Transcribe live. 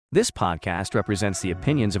This podcast represents the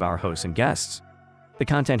opinions of our hosts and guests. The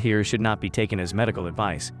content here should not be taken as medical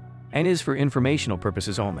advice and is for informational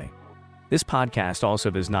purposes only. This podcast also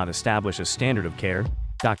does not establish a standard of care,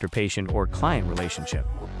 doctor-patient, or client relationship.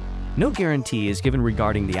 No guarantee is given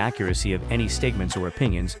regarding the accuracy of any statements or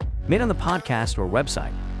opinions made on the podcast or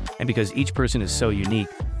website, and because each person is so unique,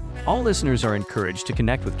 all listeners are encouraged to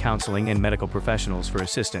connect with counseling and medical professionals for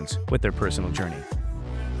assistance with their personal journey.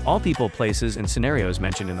 All people, places, and scenarios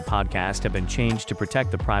mentioned in the podcast have been changed to protect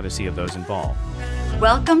the privacy of those involved.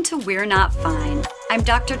 Welcome to We're Not Fine. I'm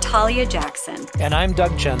Dr. Talia Jackson. And I'm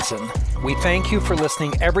Doug Jensen. We thank you for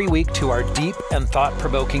listening every week to our deep and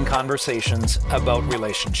thought-provoking conversations about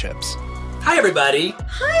relationships. Hi, everybody.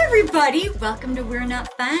 Hi, everybody. Welcome to We're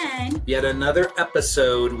Not Fine. Yet another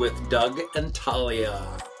episode with Doug and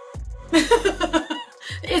Talia.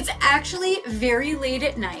 It's actually very late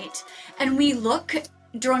at night, and we look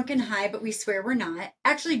drunk and high, but we swear we're not.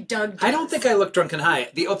 Actually, Doug does. I don't think I look drunk and high.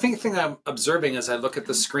 The only thing I'm observing as I look at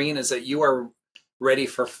the screen is that you are ready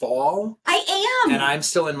for fall. I am. And I'm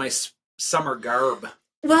still in my summer garb.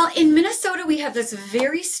 Well, in Minnesota, we have this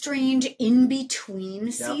very strange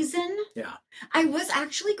in-between season. Yeah. I was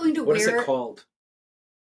actually going to What wear... is it called?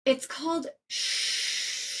 It's called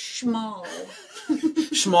schmal.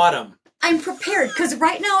 Schmautumn. I'm prepared because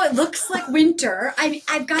right now it looks like winter.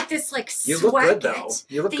 I've got this like You sweat. look good, though.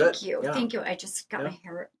 You look good. Thank you. Yeah. Thank you. I just got my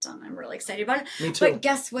hair done. I'm really excited about it. Me too. But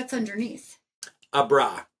guess what's underneath? A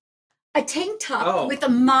bra. A tank top with a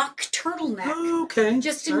mock turtleneck. Oh, okay.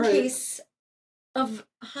 Just in case of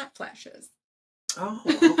hot flashes. Oh,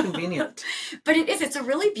 how convenient. But it's a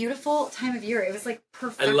really beautiful time of year. It was like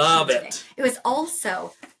perfection. I love today. it. It was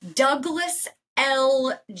also Douglas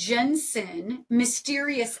L. Jensen,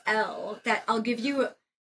 Mysterious L, that I'll give you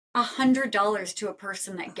 $100 to a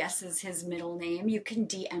person that guesses his middle name. You can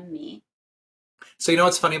DM me. So you know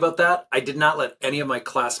what's funny about that? I did not let any of my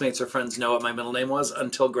classmates or friends know what my middle name was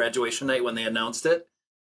until graduation night when they announced it.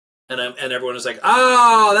 And everyone was like,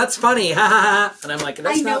 "Oh, that's funny." Ha ha ha. And I'm like,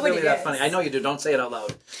 "That's not really that funny." I know you do. Don't say it out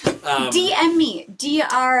loud. DM me.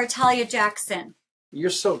 Dr. Talia Jackson. You're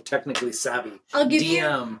so technically savvy. I'll give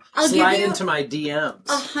Slide you into my DMs.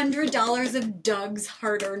 $100 of Doug's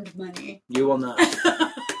hard-earned money. You will not.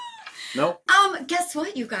 Nope. Guess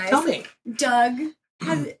what, you guys? Tell me. Doug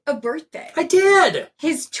had a birthday. I did.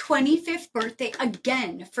 His 25th birthday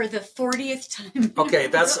again for the 40th time. Okay,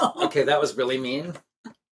 that was really mean.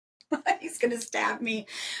 He's gonna stab me.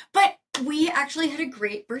 But we actually had a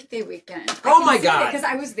great birthday weekend. Oh my God. Because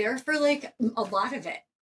I was there for like a lot of it.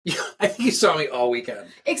 I think you saw me all weekend.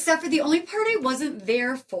 Except for the only part I wasn't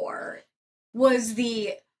there for was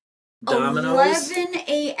the Dominoes?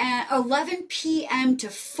 11 p.m. to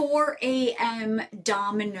 4 a.m.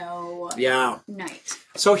 domino night.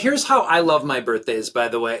 So here's how I love my birthdays, by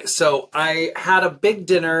the way. So I had a big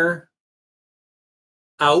dinner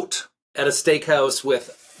out at a steakhouse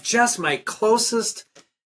with just my closest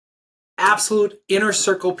absolute inner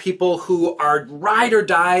circle people who are ride or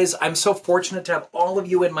dies. I'm so fortunate to have all of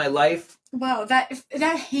you in my life. Wow, that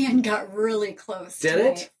hand got really close to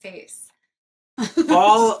my face.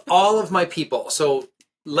 all of my people. So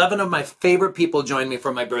 11 of my favorite people joined me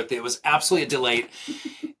for my birthday. It was absolutely a delight.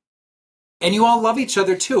 And you all love each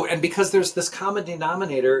other too. And because there's this common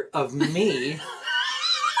denominator of me,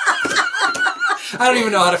 I don't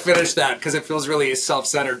even know how to finish that because it feels really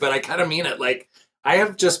self-centered, but I kind of mean it. Like, I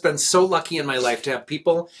have just been so lucky in my life to have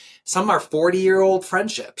people. Some are 40-year-old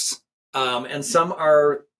friendships, and some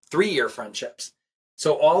are 3-year friendships.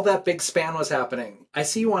 So all that big span was happening. I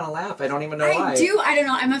see you want to laugh. I don't even know why. I do. I don't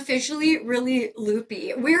know. I'm officially really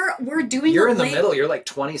loopy. We're doing. You're in the middle. You're like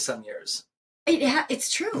 20-some years.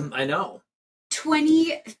 It's true. I know.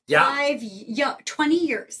 25. Yeah. 20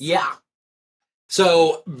 years. Yeah.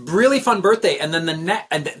 So really fun birthday. And then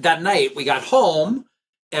that night we got home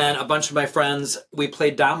and a bunch of my friends, we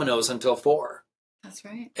played dominoes until 4. That's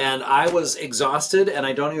right. And I was exhausted and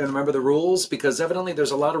I don't even remember the rules because evidently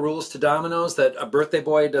there's a lot of rules to dominoes that a birthday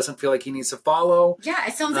boy doesn't feel like he needs to follow. Yeah,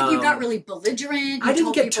 it sounds like you got really belligerent. I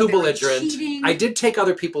didn't get too belligerent. I did take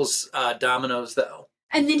other people's dominoes though.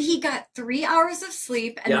 And then he got 3 hours of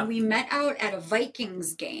sleep and then we met out at a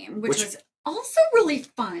Vikings game, which was also really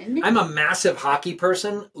fun. I'm a massive hockey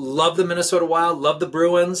person. Love the Minnesota Wild. Love the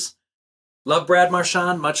Bruins. Love Brad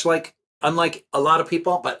Marchand, unlike a lot of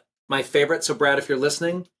people, but my favorite. So Brad, if you're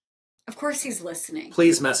listening. Of course he's listening.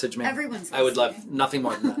 Please message me. Everyone's listening. I would love nothing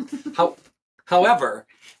more than that. However,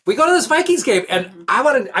 we go to this Vikings game and I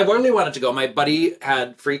really wanted to go. My buddy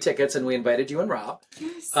had free tickets and we invited you and Rob.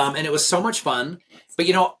 Yes. And it was so much fun. But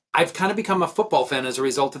you know, I've kind of become a football fan as a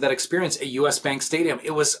result of that experience at US Bank Stadium.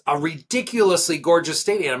 It was a ridiculously gorgeous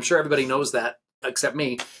stadium. I'm sure everybody knows that, except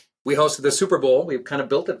me. We hosted the Super Bowl. We kind of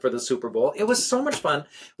built it for the Super Bowl. It was so much fun.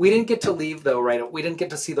 We didn't get to leave, though, right? We didn't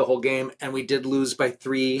get to see the whole game, and we did lose by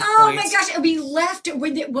 3 points. Oh, my gosh. We left,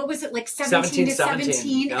 what was it, like 17 to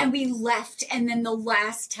 17? Yeah. And we left, and then the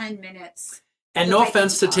last 10 minutes. And no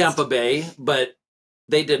offense to Tampa Bay, but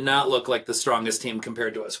they did not look like the strongest team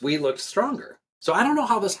compared to us. We looked stronger. So I don't know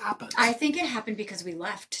how this happened. I think it happened because we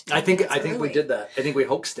left. I think we did that. I think we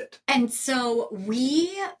hoaxed it. And so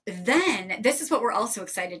this is what we're also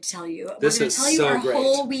excited to tell you. This we're going is to tell you so our great.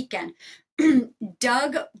 whole weekend.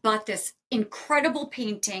 Doug bought this incredible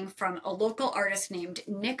painting from a local artist named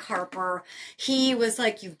Nick Harper. He was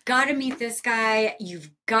like, you've got to meet this guy. You've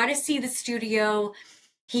got to see the studio.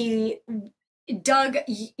 Doug,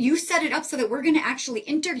 you set it up so that we're going to actually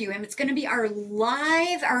interview him. It's going to be our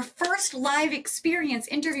first live experience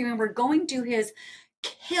interviewing. We're going to his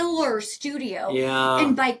killer studio. Yeah.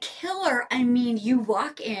 And by killer, I mean you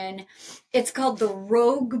walk in. It's called the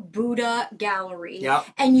Rogue Buddha Gallery. Yep.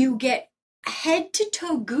 And you get head to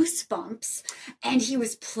toe goosebumps. And he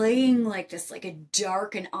was playing like this, like a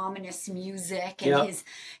dark and ominous music. And Yep.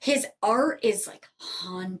 his art is like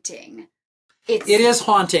haunting. It is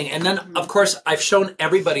haunting. And then, of course, I've shown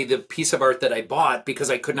everybody the piece of art that I bought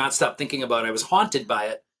because I could not stop thinking about it. I was haunted by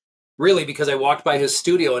it, really, because I walked by his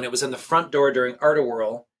studio and it was in the front door during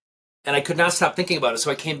Art-A-Whirl, and I could not stop thinking about it.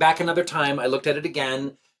 So I came back another time. I looked at it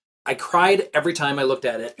again. I cried every time I looked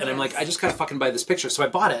at it. And I'm like, I just got to fucking buy this picture. So I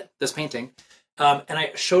bought it, this painting, and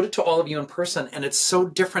I showed it to all of you in person. And it's so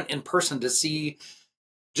different in person to see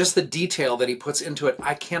just the detail that he puts into it.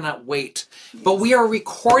 I cannot wait. But we are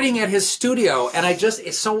recording at his studio, and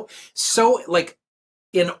it's so like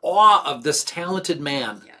in awe of this talented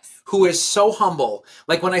man who is so humble.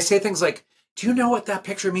 Like when I say things like, do you know what that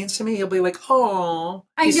picture means to me? He'll be like, oh,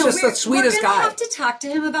 he's just the sweetest guy. We're going to have to talk to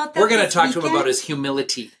him about that. We're going to talk to him about his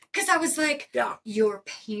humility. Because I was like, your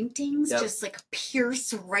paintings just like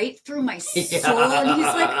pierce right through my soul. And he's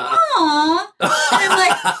like, aw. And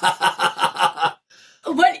I'm like,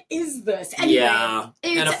 what is this? Anyway,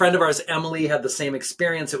 and a friend of ours, Emily, had the same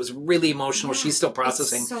experience. It was really emotional. She's still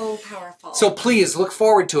processing. It's so powerful. So please look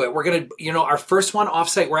forward to it. We're going to, our first one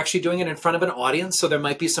offsite, we're actually doing it in front of an audience. So there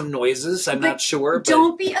might be some noises. I'm not sure. But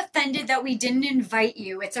don't be offended that we didn't invite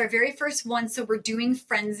you. It's our very first one. So we're doing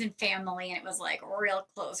friends and family. And it was like real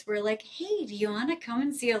close. We're like, hey, do you want to come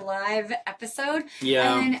and see a live episode?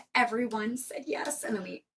 Yeah. And then everyone said yes. And then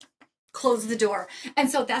we closed the door. And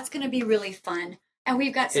so that's going to be really fun. And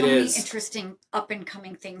we've got so many interesting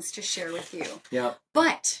up-and-coming things to share with you. Yeah.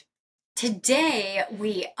 But today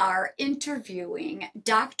we are interviewing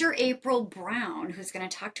Dr. April Brown, who's going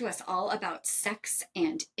to talk to us all about sex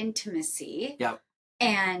and intimacy. Yeah.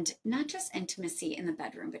 And not just intimacy in the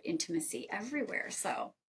bedroom, but intimacy everywhere.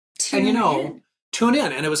 So tune in.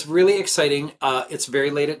 And it was really exciting. It's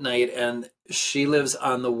very late at night, and she lives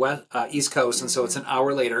on the East Coast, and so it's an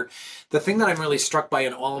hour later. The thing that I'm really struck by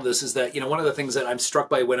in all of this is that, one of the things that I'm struck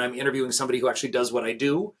by when I'm interviewing somebody who actually does what I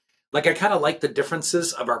do, like I kind of like the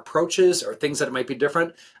differences of our approaches or things that might be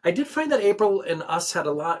different. I did find that April and us had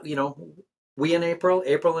a lot, we and April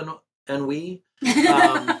and we.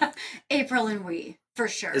 April and we, for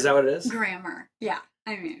sure. Is that what it is? Grammar. Yeah.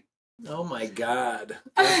 I mean. Oh my God.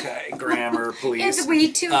 Okay, grammar, please. It's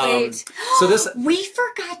way too late. So we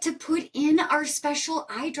forgot to put in our special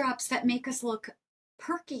eye drops that make us look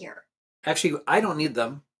perkier. Actually, I don't need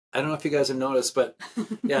them. I don't know if you guys have noticed, but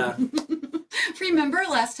yeah. Remember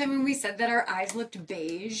last time when we said that our eyes looked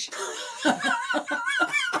beige?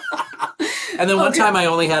 And then one time I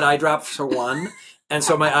only had eye drops for one, and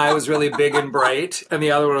so my eye was really big and bright, and the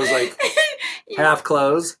other one was like half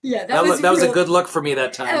closed. Yeah, that was a good look for me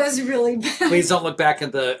that time. That was really bad. Please don't look back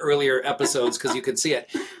at the earlier episodes because you could see it.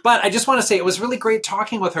 But I just want to say it was really great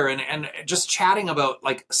talking with her and just chatting about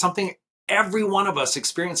like something every one of us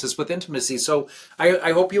experiences with intimacy. So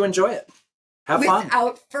I hope you enjoy it. Have fun.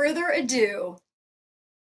 Without further ado,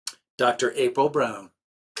 Dr. April Brown.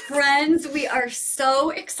 Friends, we are so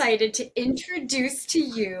excited to introduce to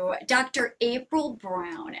you Dr. April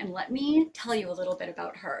Brown. And let me tell you a little bit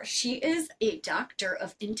about her. She is a doctor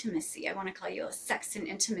of intimacy. I want to call you a sex and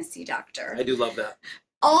intimacy doctor. I do love that.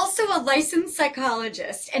 Also a licensed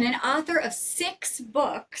psychologist and an author of 6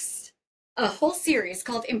 books, a whole series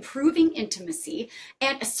called Improving Intimacy,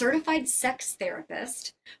 and a certified sex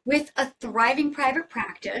therapist with a thriving private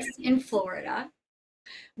practice in Florida,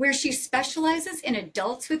 where she specializes in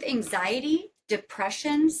adults with anxiety,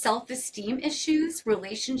 depression, self-esteem issues,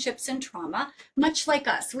 relationships, and trauma, much like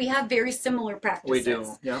us. We have very similar practices. We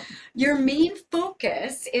do, yeah. Your main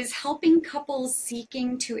focus is helping couples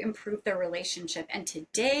seeking to improve their relationship. And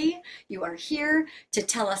today you are here to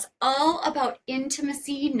tell us all about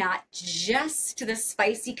intimacy, not just the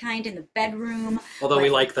spicy kind in the bedroom. Although we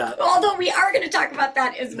like that. Although we are going to talk about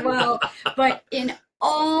that as well, but in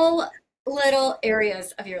all little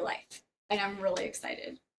areas of your life. And I'm really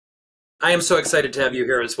excited. I am so excited to have you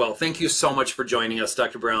here as well. Thank you so much for joining us,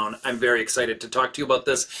 Dr. Brown. I'm very excited to talk to you about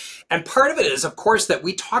this. And part of it is, of course, that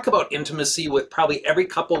we talk about intimacy with probably every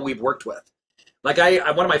couple we've worked with. Like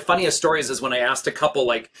one of my funniest stories is when I asked a couple,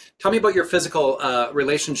 like, tell me about your physical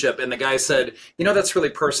relationship. And the guy said, that's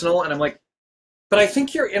really personal. And I'm like, but I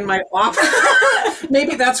think you're in my office.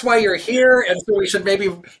 Maybe that's why you're here. And so we should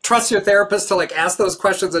maybe trust your therapist to like ask those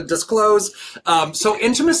questions and disclose. So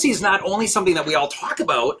intimacy is not only something that we all talk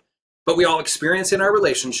about, but we all experience in our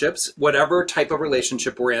relationships, whatever type of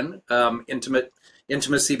relationship we're in.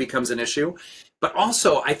 Intimacy becomes an issue. But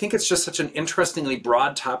also, I think it's just such an interestingly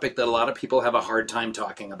broad topic that a lot of people have a hard time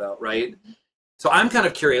talking about, right? So I'm kind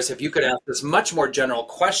of curious if you could ask this much more general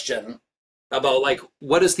question about like,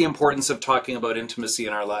 what is the importance of talking about intimacy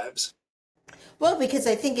in our lives? Well, because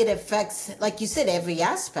I think it affects, like you said, every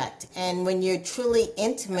aspect. And when you're truly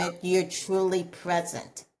intimate, you're truly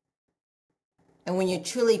present. And when you're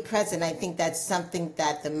truly present, I think that's something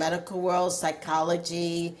that the medical world,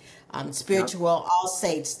 psychology, spiritual world all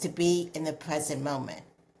say, it's to be in the present moment.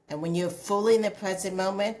 And when you're fully in the present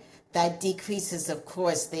moment, that decreases, of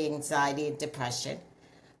course, the anxiety and depression.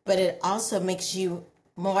 But it also makes you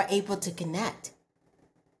more able to connect.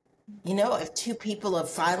 If two people are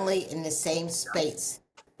finally in the same space.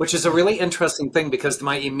 Which is a really interesting thing because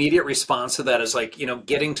my immediate response to that is like,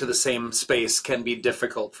 getting to the same space can be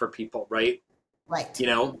difficult for people, right? Right.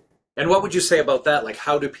 And what would you say about that? Like,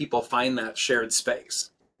 how do people find that shared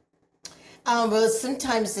space? Well,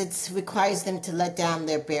 sometimes it requires them to let down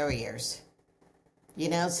their barriers.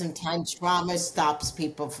 Sometimes trauma stops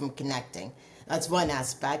people from connecting. That's one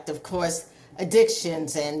aspect. Of course,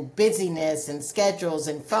 addictions and busyness and schedules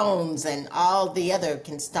and phones and all the other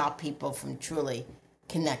can stop people from truly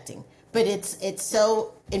connecting. But it's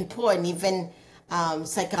so important, even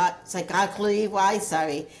psychologically wise,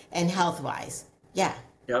 and health wise. Yeah.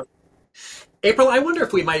 Yep. April, I wonder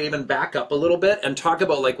if we might even back up a little bit and talk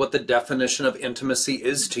about like what the definition of intimacy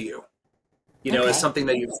is to you. As something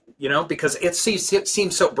that because it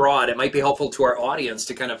seems so broad. It might be helpful to our audience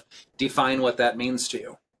to kind of define what that means to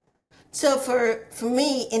you. So for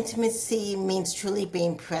me, intimacy means truly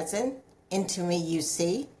being present into me, you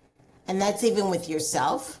see, and that's even with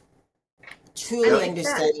yourself, truly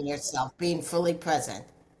understanding yourself, being fully present.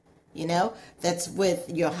 That's with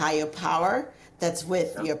your higher power. That's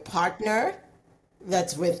with your partner.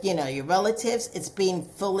 That's with, your relatives. It's being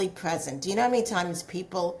fully present. Do you know how many times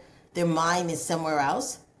people, their mind is somewhere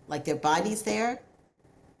else? Like their body's there?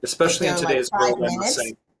 Especially in today's world, I must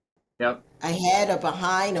say. Yep. Ahead or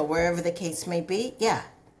behind or wherever the case may be. Yeah.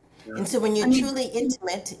 And so when you're truly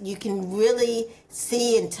intimate, you can really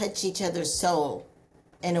see and touch each other's soul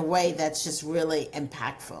in a way that's just really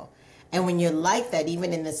impactful. And when you're like that,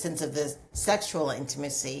 even in the sense of the sexual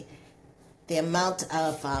intimacy, the amount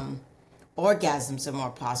of orgasms are more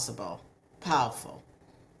powerful.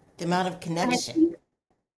 The amount of connection.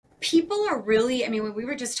 People are really, when we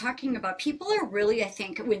were just talking about, people are really, I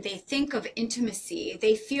think, when they think of intimacy,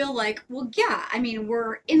 they feel like, well, yeah,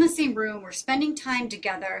 we're in the same room, we're spending time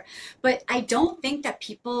together, but I don't think that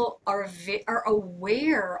people are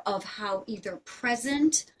aware of how either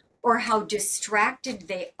present or how distracted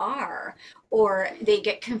they are, or they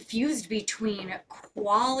get confused between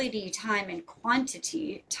quality time and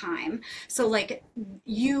quantity time. So like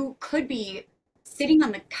you could be sitting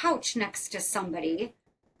on the couch next to somebody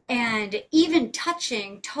and even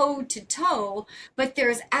touching toe to toe, but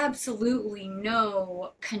there's absolutely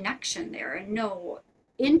no connection there and no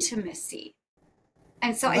intimacy.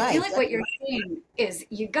 And so I feel like what you're saying is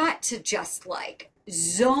you got to just like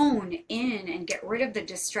zone in and get rid of the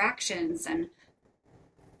distractions. And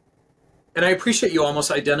I appreciate you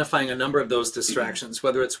almost identifying a number of those distractions,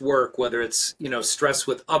 whether it's work, whether it's, stress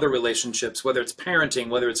with other relationships, whether it's parenting,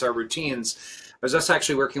 whether it's our routines. I was just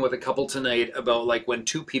actually working with a couple tonight about like when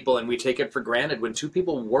two people, and we take it for granted, when two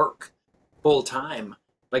people work full time,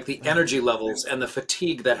 like the energy levels and the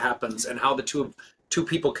fatigue that happens and how the two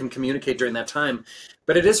people can communicate during that time.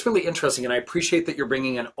 But it is really interesting, and I appreciate that you're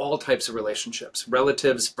bringing in all types of relationships,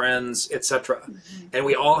 relatives, friends, etc. And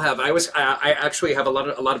we all have. I actually have a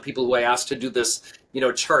lot of people who I asked to do this,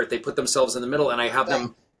 chart. They put themselves in the middle, and I have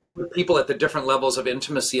them with people at the different levels of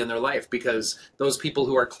intimacy in their life, because those people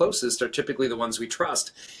who are closest are typically the ones we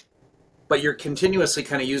trust. But you're continuously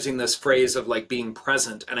kind of using this phrase of like being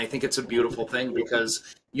present. And I think it's a beautiful thing,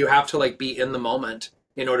 because you have to like be in the moment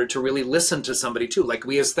in order to really listen to somebody too. Like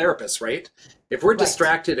we as therapists, right? If we're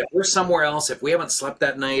distracted, if we're somewhere else, if we haven't slept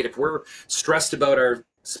that night, if we're stressed about our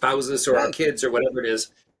spouses or our kids or whatever it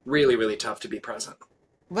is, really, really tough to be present.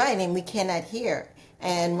 Right, and we cannot hear.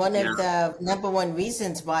 And one of the number one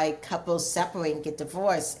reasons why couples separate and get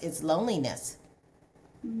divorced is loneliness.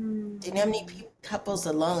 Do you know how many couples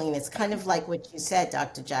are lonely? It's kind of like what you said,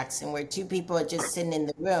 Dr. Jackson, where two people are just sitting in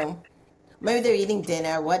the room. Maybe they're eating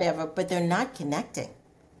dinner, whatever, but they're not connecting.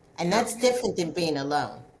 And that's different than being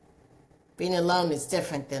alone. Being alone is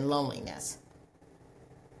different than loneliness.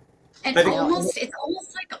 And it's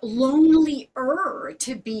almost like lonelier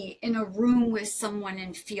to be in a room with someone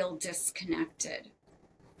and feel disconnected.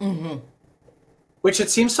 Mm-hmm. Which it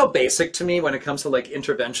seems so basic to me when it comes to like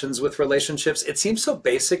interventions with relationships. It seems so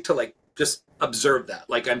basic to like just observe that.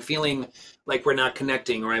 Like I'm feeling like we're not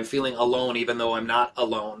connecting, or I'm feeling alone even though I'm not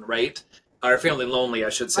alone, right? Or feeling lonely, I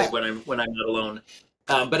should say, when I'm not alone.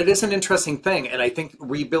 But it is an interesting thing, and I think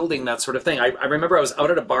rebuilding that sort of thing. I remember I was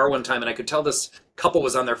out at a bar one time, and I could tell this couple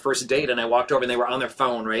was on their first date, and I walked over, and they were on their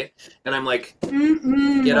phone, right? And I'm like,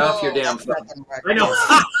 get off your damn phone. I know.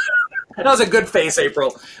 That was a good face,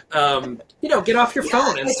 April. Get off your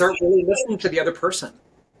phone and start really listening to the other person.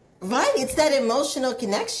 Right, it's that emotional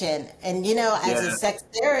connection. And, as a sex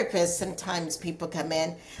therapist, sometimes people come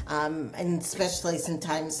in, and especially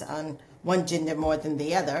sometimes on one gender more than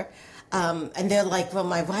the other, and they're like, well,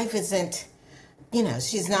 my wife isn't,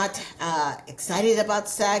 she's not excited about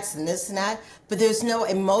sex and this and that, but there's no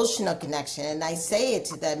emotional connection. And I say it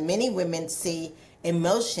to them, many women see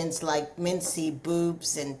emotions like men see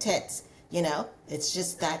boobs and tits, it's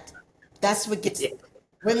just that's what gets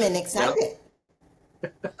women excited. Yep.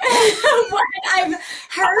 What I've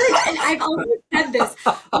heard, and I've always said this,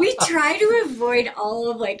 we try to avoid all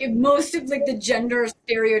of most of the gender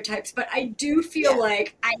stereotypes, but I do feel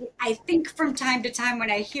like I think from time to time when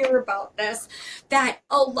I hear about this, that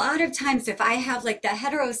a lot of times if I have the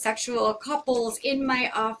heterosexual couples in my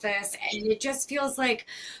office, and it just feels like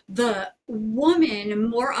the woman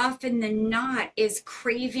more often than not is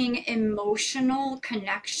craving emotional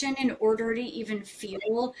connection in order to even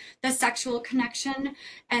feel the sexual connection,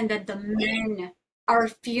 and that the men are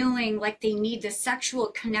feeling like they need the sexual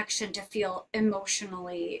connection to feel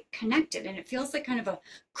emotionally connected, and it feels like kind of a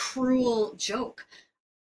cruel joke.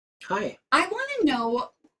 Hi. I want to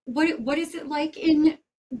know what is it like in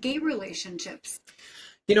gay relationships?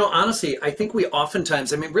 Honestly, I think we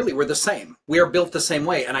oftentimes, really, we're the same. We are built the same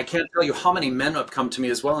way. And I can't tell you how many men have come to me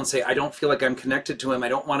as well and say, I don't feel like I'm connected to him. I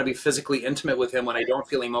don't want to be physically intimate with him when I don't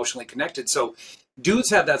feel emotionally connected. So dudes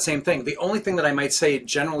have that same thing. The only thing that I might say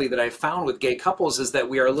generally that I've found with gay couples is that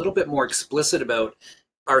we are a little bit more explicit about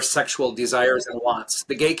our sexual desires and wants.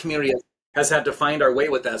 The gay community has had to find our way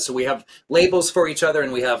with that. So we have labels for each other,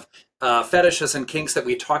 and we have fetishes and kinks that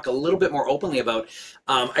we talk a little bit more openly about.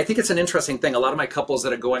 I think it's an interesting thing. A lot of my couples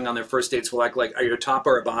that are going on their first dates will act like, are you a top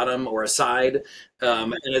or a bottom or a side?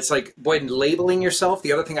 And it's like, boy, labeling yourself.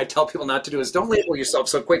 The other thing I tell people not to do is don't label yourself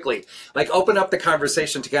so quickly. Open up the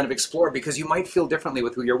conversation to kind of explore, because you might feel differently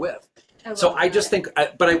with who you're with. I just think,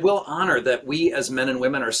 but I will honor that we as men and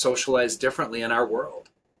women are socialized differently in our world.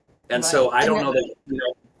 And so I don't know that,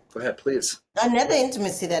 go ahead, please. Another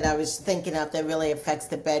intimacy that I was thinking of that really affects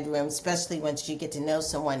the bedroom, especially once you get to know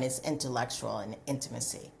someone, is intellectual and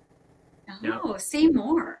intimacy. Oh, say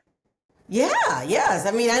more. Yeah, yes.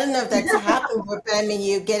 I don't know if that's happened, but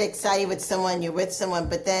you get excited with someone, you're with someone,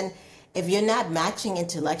 but then if you're not matching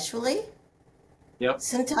intellectually,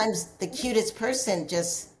 sometimes the cutest person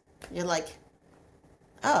you're like,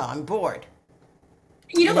 oh, I'm bored.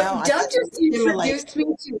 Doug just introduced me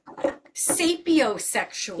to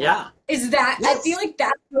sapiosexual. Yeah. Is that, I feel like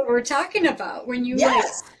that's what we're talking about, when you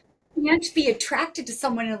can't be attracted to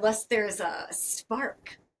someone unless there's a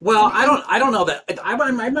spark. Well, I don't know that.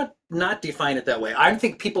 I'm not define it that way. I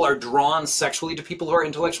think people are drawn sexually to people who are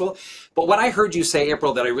intellectual. But what I heard you say,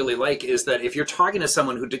 April, that I really like is that if you're talking to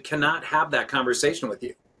someone who cannot have that conversation with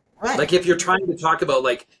you, right. If you're trying to talk about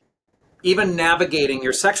even navigating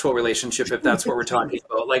your sexual relationship, if that's what we're talking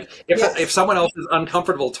about. If someone else is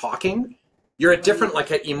uncomfortable talking, you're at different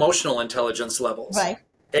emotional intelligence levels. Right.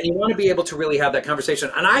 And you want to be able to really have that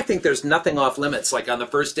conversation. And I think there's nothing off limits, on the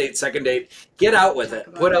first date, second date. Get out with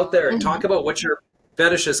it. Put out there and talk about what your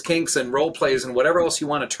fetishes, kinks, and role plays and whatever else you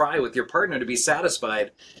want to try with your partner to be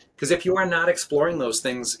satisfied. Because if you are not exploring those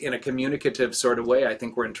things in a communicative sort of way, I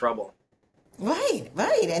think we're in trouble. Right.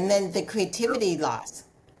 And then the creativity loss.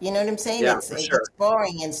 You know what I'm saying? Yeah, It's for it's sure.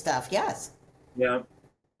 exploring and stuff. Yes. Yeah.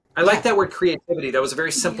 I like Yeah. that word creativity. That was a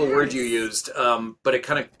very simple word you Yes. used, but it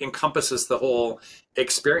kind of encompasses the whole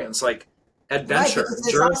experience, like Right, adventure, because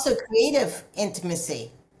there's journey. also creative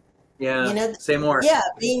intimacy. You Yeah. know, Say more.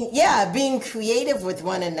 being creative with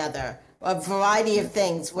one another. A variety of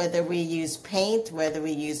things, whether we use paint, whether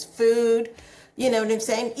we use food, you know what I'm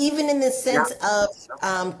saying? Even in the Yeah. sense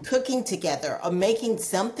of cooking together or making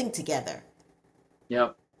something together. Yeah.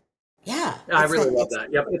 Yeah, I really love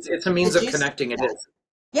that. Yep. It's a the means of juice of connecting. It that. is.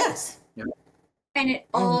 Yes. Yeah. And it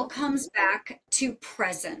Mhm. all comes back to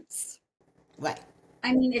presence. Right.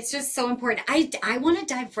 I mean, it's just so important. I want to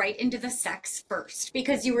dive right into the sex first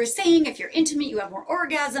because you were saying if you're intimate, you have more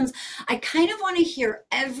orgasms. I kind of want to hear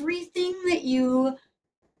everything that you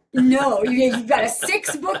know. You've got a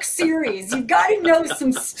 6-book series. You've got to know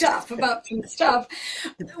some stuff about some stuff.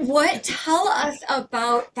 Tell us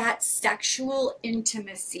about that sexual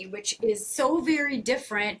intimacy, which is so very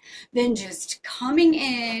different than just coming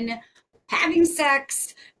in, having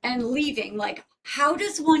sex, and leaving. Like, how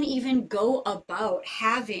does one even go about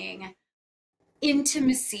having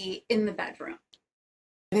intimacy in the bedroom?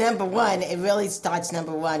 Number one, it really starts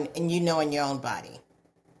number one, and you know in your own body.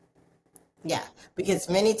 Yeah, because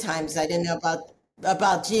many times I didn't know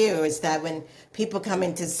about you is that when people come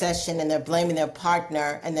into session and they're blaming their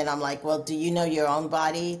partner, and then I'm like, well, do you know your own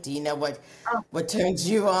body? Do you know what turns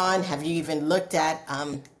you on? Have you even looked at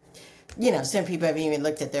some people haven't even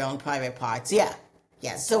looked at their own private parts. Yeah,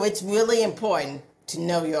 yeah. So it's really important to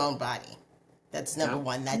know your own body. That's number Yeah.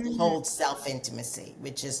 one. That whole self intimacy,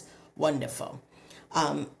 which is wonderful.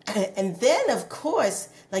 And then, of course,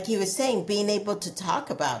 like you were saying, being able to talk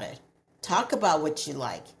about it, talk about what you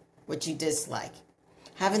like, what you dislike.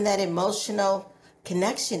 Having that emotional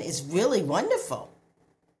connection is really wonderful.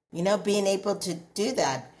 You know, being able to do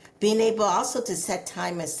that, being able also to set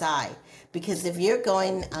time aside. Because if you're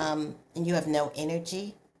going and you have no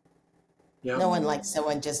energy, Yeah. no one likes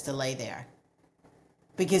someone just to lay there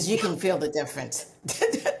because you can feel the difference.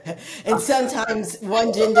 And sometimes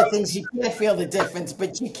one gender thinks you can't feel the difference,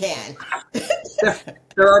 but you can.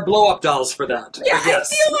 There are blow up dolls for that. Yeah, But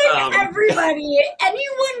yes. I feel like everybody,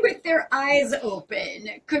 anyone with their eyes open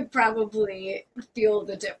could probably feel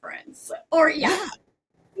the difference. Or, Yeah,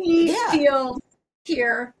 see, yeah. feel,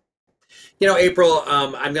 hear. April,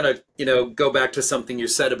 I'm going to, go back to something you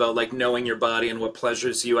said about like knowing your body and what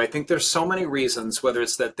pleasures you. I think there's so many reasons, whether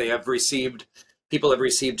it's that people have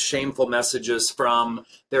received shameful messages from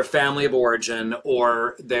their family of origin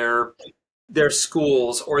or their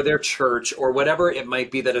schools or their church or whatever it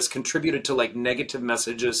might be that has contributed to like negative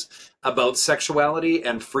messages about sexuality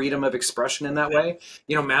and freedom of expression in that way.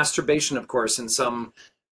 Masturbation, of course, in some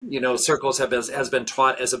circles has been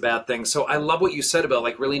taught as a bad thing. So I love what you said about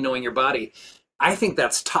like really knowing your body. I think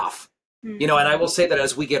that's tough. And I will say that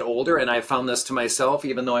as we get older, and I found this to myself,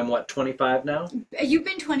 even though I'm 25 now. You've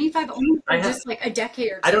been 25 only for just like a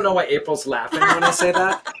decade or two. I don't know why April's laughing when I say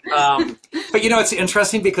that. But it's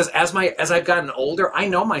interesting because as I've gotten older, I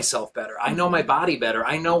know myself better. I know my body better.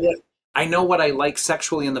 I know what I like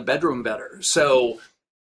sexually in the bedroom better. So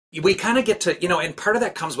we kind of get to, and part of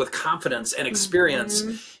that comes with confidence and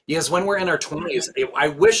experience. Because when we're in our 20s, I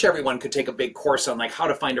wish everyone could take a big course on like how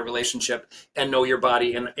to find a relationship and know your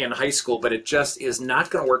body in high school, but it just is not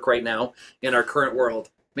going to work right now in our current world.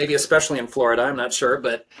 Maybe especially in Florida, I'm not sure,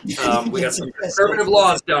 but we got some conservative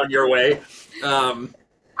laws down your way. But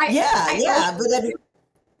I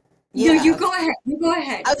No, you go ahead. You go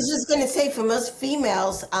ahead. I was just going to say, for most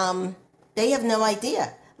females, they have no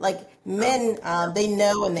idea. Like men, they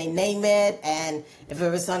know and they name it, and if it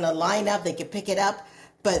was on a lineup, they could pick it up.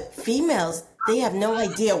 But females, they have no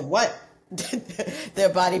idea what their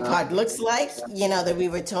body part looks like. That we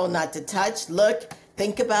were told not to touch, look,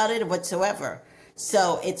 think about it, whatsoever.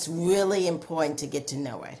 So it's really important to get to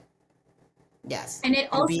know it. Yes. And it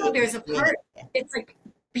also, there's a part, it's like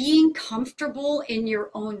being comfortable in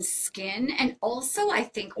your own skin. And also, I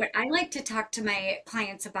think what I like to talk to my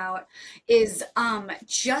clients about is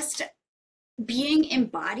just being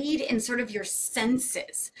embodied in sort of your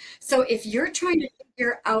senses. So if you're trying to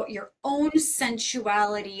figure out your own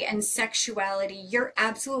sensuality and sexuality, you're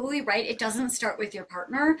absolutely right. It doesn't start with your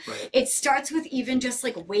partner. Right. It starts with even just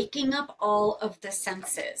like waking up all of the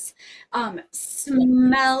senses.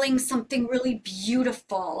 Smelling something really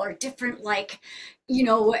beautiful or different, like,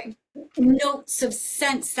 notes of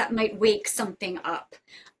sense that might wake something up.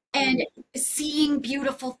 And seeing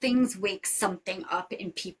beautiful things wakes something up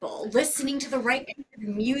in people. Listening to the right kind of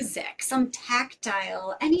music, some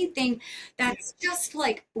tactile, anything that's just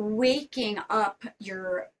like waking up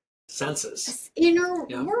your Senses. inner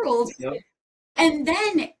Yeah. world. Yep. And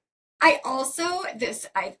then I also,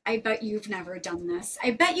 I bet you've never done this.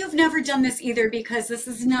 I bet you've never done this either, because this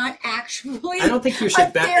is not actually. I don't think you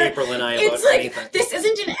should bet April and I about it's like, anything. This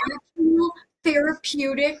isn't an actual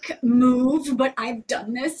therapeutic move, but I've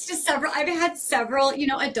done this to several. I've had several,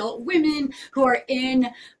 adult women who are in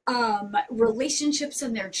relationships,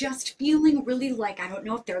 and they're just feeling really like, I don't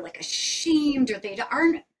know if they're like ashamed, or they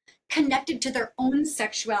aren't connected to their own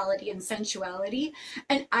sexuality and sensuality,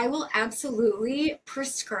 and I will absolutely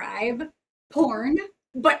prescribe porn.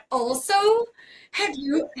 But also, have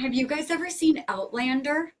you guys ever seen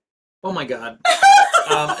Outlander? Oh my God.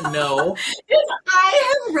 No.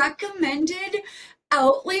 I have recommended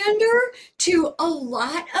Outlander to a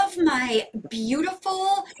lot of my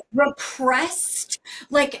beautiful, repressed,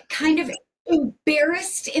 like kind of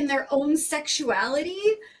embarrassed in their own sexuality.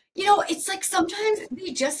 It's like sometimes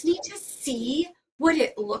they just need to see what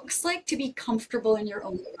it looks like to be comfortable in your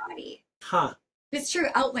own body. Huh. It's true,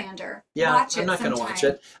 Outlander. Yeah, Watch I'm it not going to sometime. watch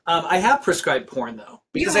it. I have prescribed porn, though,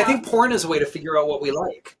 because I think porn is a way to figure out what we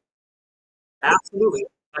like. Absolutely.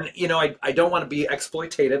 And, I don't want to be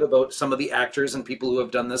exploitative about some of the actors and people who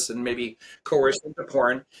have done this and maybe coerced into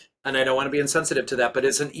porn. And I don't want to be insensitive to that, but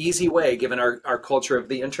it's an easy way, given our culture of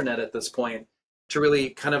the internet at this point, to really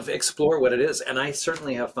kind of explore what it is. And I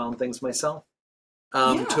certainly have found things myself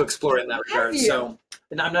to explore in that regard. So,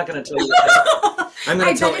 and I'm not going to tell you that. I'm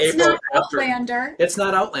going to tell April not Outlander. It's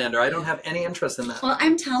not Outlander. I don't have any interest in that. Well,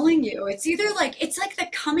 I'm telling you, it's either like, it's like the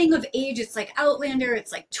coming of age. It's like Outlander.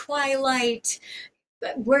 It's like Twilight.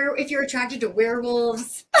 Where if you're attracted to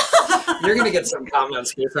werewolves. You're going to get some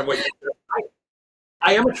comments here from what you said.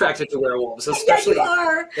 I am attracted to werewolves, especially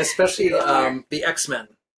the X-Men.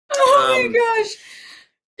 Oh my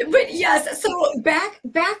gosh. But yes, so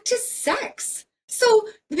back to sex. So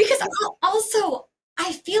because also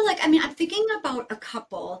I feel like, I'm thinking about a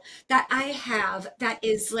couple that I have that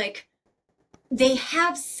is like, they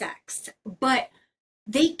have sex, but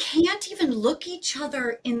they can't even look each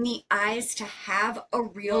other in the eyes to have a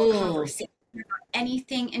real conversation or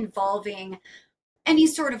anything involving any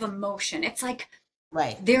sort of emotion. It's like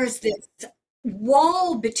there's this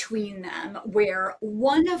wall between them where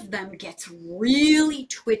one of them gets really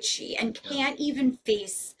twitchy and can't even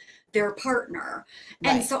face their partner.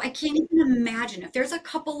 And so I can't even imagine if there's a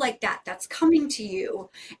couple like that that's coming to you,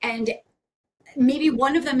 and maybe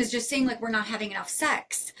one of them is just saying like, we're not having enough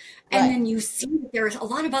sex. And then you see that there's a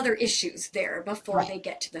lot of other issues there before they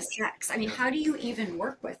get to the sex. How do you even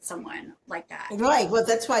work with someone like that? Right. Well,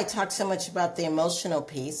 that's why I talk so much about the emotional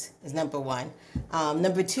piece is number one.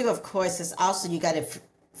 Number two, of course, is also you got to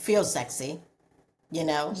feel sexy, in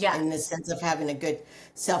the sense of having a good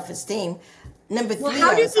self-esteem. Number three,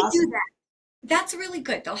 how do they do that? That's really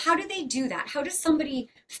good, though. How do they do that? How does somebody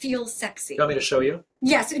feel sexy? You want me to show you?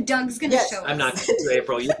 Yes, Doug's going to show us. I'm not going to,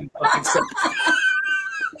 April. You can fucking say.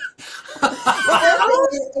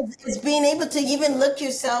 It's being able to even look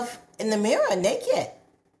yourself in the mirror naked.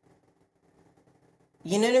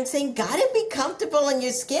 You know what I'm saying? Gotta be comfortable in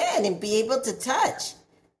your skin and be able to touch.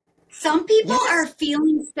 Some people are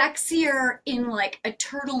feeling sexier in like a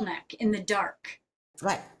turtleneck in the dark.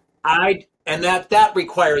 Right. And that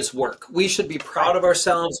requires work. We should be proud of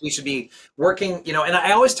ourselves. We should be working, and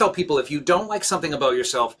I always tell people, if you don't like something about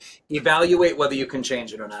yourself, evaluate whether you can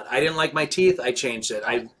change it or not. I didn't like my teeth, I changed it.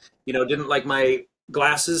 I, didn't like my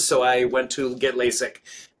glasses, so I went to get LASIK.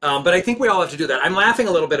 But I think we all have to do that. I'm laughing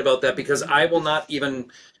a little bit about that because I will not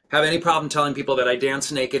even have any problem telling people that I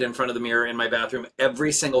dance naked in front of the mirror in my bathroom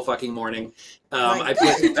every single fucking morning. I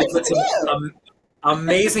put some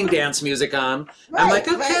amazing dance music on. I'm like,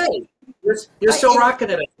 okay. You're still rocking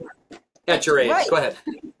it at your age. Go ahead.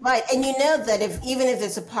 Right, and you know that even if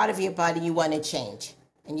there's a part of your body you want to change,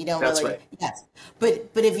 and you don't That's really, right. Yes, but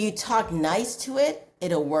if you talk nice to it,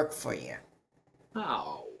 it'll work for you.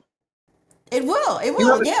 Oh. It will,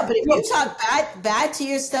 yeah. But if you talk bad to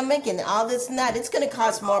your stomach and all this and that, it's going to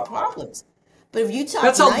cause more problems. But if you talk,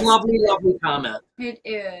 that's nice, a lovely comment. It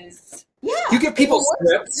is. Yeah. You give people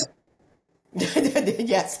scripts.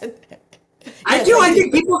 Yes. I do. I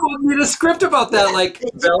think people need a script about that. Like,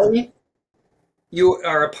 Valerie, you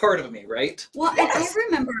are a part of me, right? Well, and I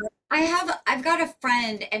remember I've got a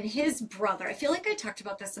friend and his brother. I feel like I talked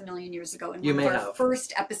about this a million years ago in one of our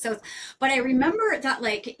first episodes. But I remember that,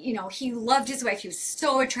 like, he loved his wife. He was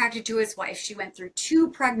so attracted to his wife. She went through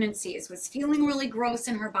 2 pregnancies, was feeling really gross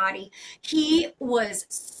in her body. He was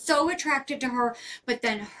so attracted to her, but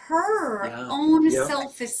then her own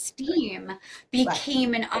self-esteem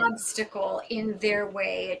became an obstacle in their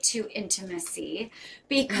way to intimacy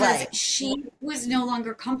because she was no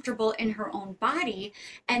longer comfortable in her own body.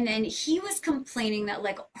 And then And he was complaining that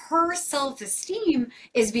like her self-esteem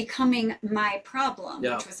is becoming my problem,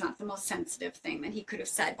 Yeah. which was not the most sensitive thing that he could have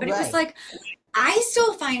said. But it was Right. like, I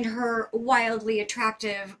still find her wildly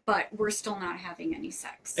attractive, but we're still not having any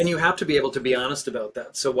sex. And you have to be able to be honest about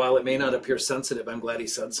that. So while it may not appear sensitive, I'm glad he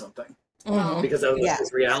said something, Mhm. because that was Yeah.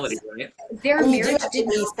 his reality, right? Their And you do marriage have to did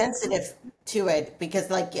be not. sensitive to it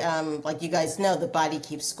because, like you guys know, the body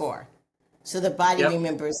keeps score. So the body Yep.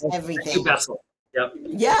 remembers Thank you, everything. Bessel. Yep.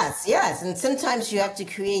 Yes, yes. And sometimes you have to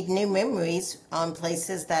create new memories on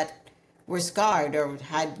places that were scarred or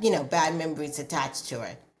had, bad memories attached to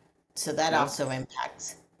it. So that Yeah. also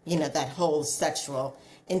impacts, that whole sexual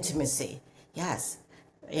intimacy. Yes.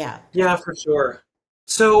 Yeah. Yeah, for sure.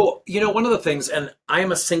 So, one of the things, and I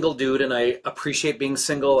am a single dude and I appreciate being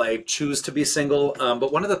single. I choose to be single.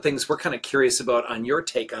 But one of the things we're kind of curious about on your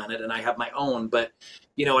take on it, and I have my own, but,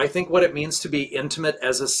 I think what it means to be intimate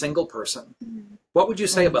as a single person. What would you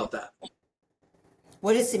say about that?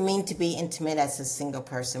 What does it mean to be intimate as a single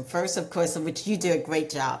person? First, of course, which you do a great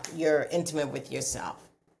job. You're intimate with yourself.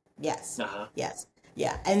 Yes. Uh-huh. Yes.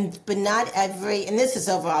 Yeah. But not every, and this is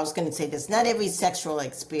overall, I was going to say this, not every sexual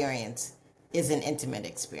experience is an intimate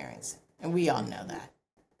experience. And we all know that.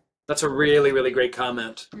 That's a really, really great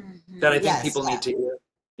comment that I think Yes, people yeah. need to hear.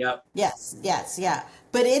 Yeah. Yes, yes, yeah.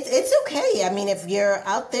 But it's okay. I mean, if you're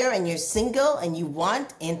out there and you're single and you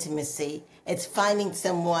want intimacy, it's finding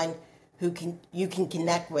someone who you can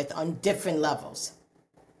connect with on different levels.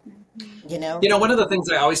 One of the things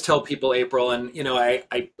I always tell people, April, and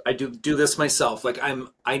I do this myself. Like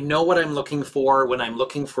I know what I'm looking for when I'm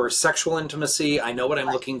looking for sexual intimacy. I know what I'm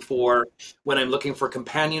looking for when I'm looking for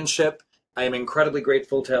companionship. I am incredibly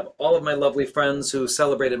grateful to have all of my lovely friends who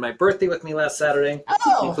celebrated my birthday with me last Saturday,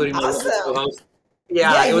 Oh, including my lovely awesome. co-host.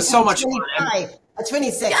 Yeah, it you was so turned much fun. And 25,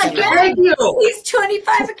 26. Yeah, I mean. thank you. He's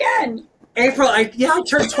 25 again. April, I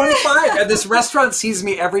turned 25, and this restaurant sees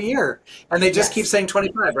me every year, and they just Yes. keep saying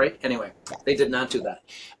 25, right? Anyway, they did not do that.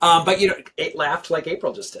 But it laughed like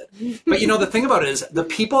April just did. But the thing about it is, the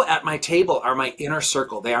people at my table are my inner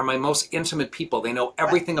circle. They are my most intimate people. They know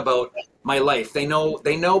everything about my life. They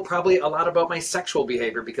know probably a lot about my sexual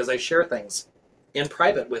behavior because I share things in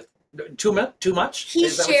private with too much. He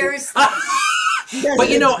Is that what you- shares. But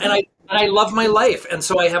and I love my life, and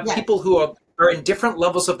so I have Yeah. people who are in different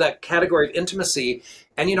levels of that category of intimacy.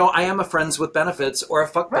 And I am a friends with benefits or a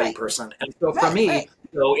fuck buddy Right. person. And so for Right, me, right.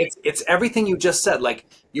 it's everything you just said. Like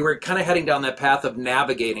you were kind of heading down that path of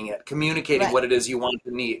navigating it, communicating Right. what it is you want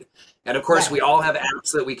and need. And of course, Right. we all have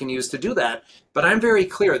apps that we can use to do that. But I'm very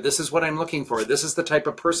clear. This is what I'm looking for. This is the type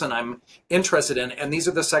of person I'm interested in. And these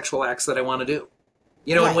are the sexual acts that I want to do.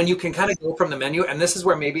 And Right. when you can kind of go from the menu, and this is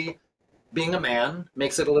where maybe being a man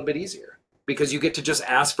makes it a little bit easier because you get to just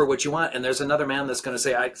ask for what you want. And there's another man that's going to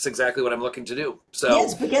say, it's exactly what I'm looking to do. So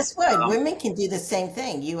Yes, but guess what? Women can do the same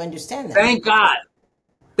thing. You understand that? thank God.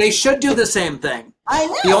 They should do the same thing. I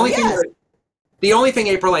know. The only yes. thing, the only thing,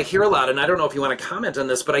 April, I hear a lot, and I don't know if you want to comment on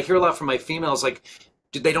this, but I hear a lot from my females, like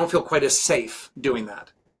they don't feel quite as safe doing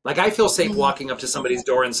that. Like I feel safe walking up to somebody's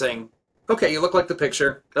door and saying, okay, you look like the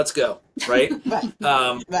picture. Let's go. Right.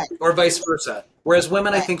 Right. Right. Or vice versa. Whereas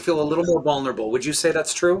women, I Right. think, feel a little more vulnerable. Would you say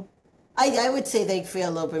that's true? I would say they feel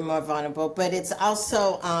a little bit more vulnerable, but it's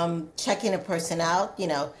also checking a person out,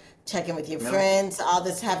 checking with your friends, all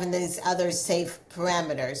this, having these other safe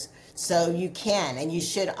parameters. So you can and you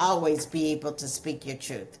should always be able to speak your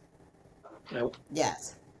truth. Nope.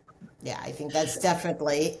 Yes. Yeah, I think that's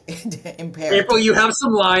definitely imperative. April, you have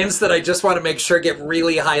some lines that I just want to make sure get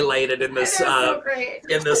really highlighted in this They're so great.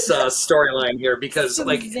 storyline here because Some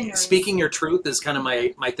like zingers. speaking your truth is kind of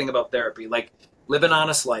my thing about therapy. Like live an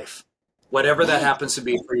honest life. Whatever that happens to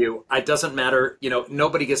be for you, it doesn't matter.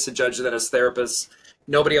 Nobody gets to judge that as therapists.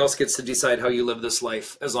 Nobody else gets to decide how you live this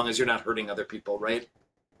life as long as you're not hurting other people, right?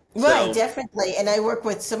 Right, So- definitely. And I work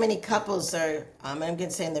with so many couples, or I'm going to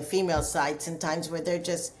say on the female side, sometimes where they're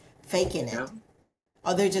just faking it, Yeah.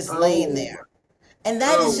 or they're just laying there. And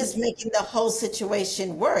that is Oh. just making the whole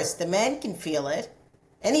situation worse. The man can feel it,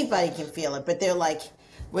 anybody can feel it, but they're like,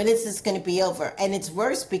 when is this going to be over? And it's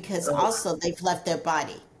worse because also they've left their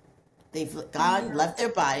body. They've gone, left their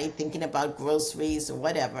body, thinking about groceries or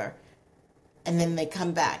whatever, and then they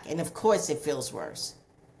come back. And of course it feels worse.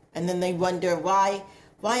 And then they wonder, why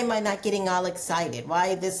am I not getting all excited?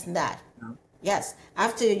 Why this and that? Yes,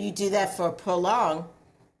 after you do that for prolonged,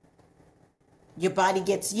 your body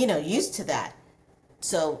gets, used to that.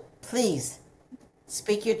 So please,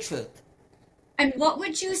 speak your truth. And what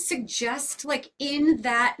would you suggest, like in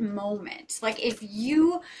that moment? Like if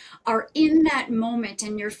you are in that moment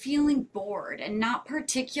and you're feeling bored and not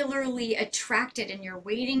particularly attracted and you're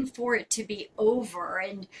waiting for it to be over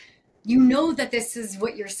and you know that this is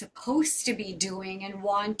what you're supposed to be doing and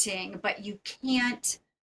wanting, but you can't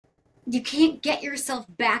get yourself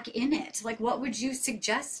back in it. Like, what would you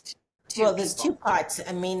suggest to Well, there's two people? parts.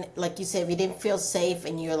 I mean, like you said, if you didn't feel safe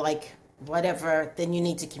and you're like, whatever, then you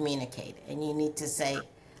need to communicate and you need to say,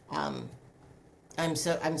 um, I'm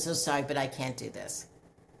so sorry, but I can't do this.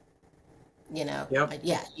 Yep.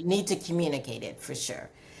 Yeah, you need to communicate it for sure.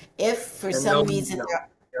 If for And no some means reason no. there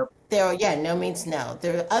Yep. There are, yeah, no means no.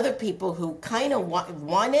 There are other people who kind of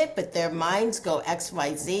want it, but their minds go X,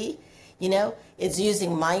 Y, Z. It's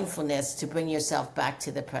using mindfulness to bring yourself back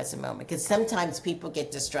to the present moment. Because sometimes people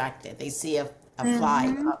get distracted. They see a fly.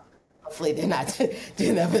 Mm-hmm. Hopefully, they're not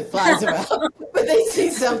doing that with flies around. But they see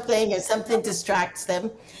something, or something distracts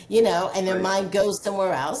them, and their Right. mind goes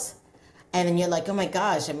somewhere else. And then you're like, oh my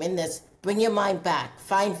gosh, I'm in this. Bring your mind back.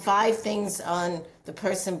 Find 5 things on the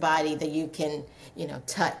person body that you can,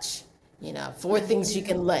 touch. 4 things you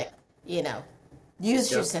can lick.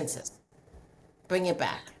 Use your Yep. senses. Bring it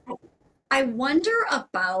back. I wonder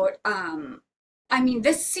about, I mean,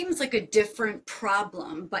 this seems like a different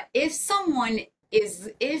problem, but if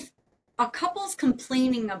a couple's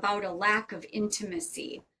complaining about a lack of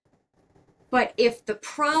intimacy, but if the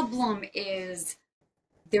problem is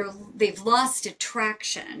they've lost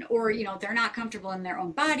attraction, or they're not comfortable in their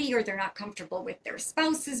own body, or they're not comfortable with their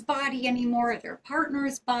spouse's body anymore, or their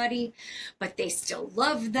partner's body, but they still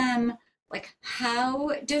love them, like,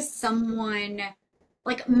 how does someone,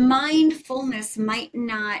 like, mindfulness might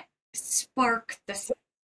not spark the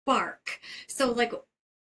spark, so, like,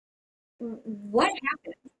 what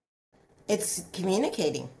happened? It's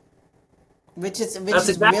communicating, which That's is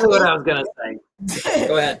exactly what really, I was going to say.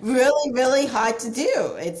 Go ahead. really, really hard to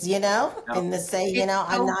do. It's, Yep. and to say, It's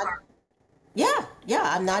I'm so not, hard. yeah,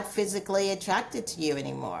 I'm not physically attracted to you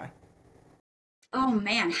anymore. Oh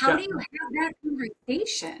man, how Yeah. do you have that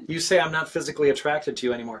conversation? You say I'm not physically attracted to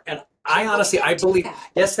you anymore. And I People honestly, I can't do believe,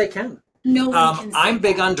 that. yes, they can. No one can say I'm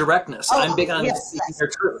big that. on directness. I'm big Oh, on yes, speaking yes. their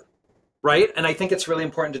truth. Right. And I think it's really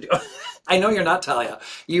important to do. I know you're not, Talia.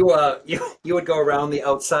 You would go around the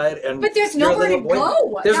outside and But there's you're a nowhere to little boy.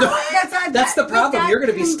 go. There's no, That's that's the like problem. You're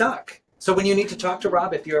going to be that. stuck. So when you need to talk to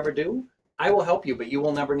Rob, if you ever do, I will help you, but you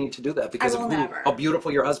will never need to do that I because of will never. how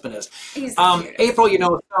beautiful your husband is. He's the cutest. April,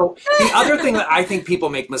 so the other thing that I think people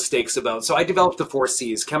make mistakes about, so I developed the 4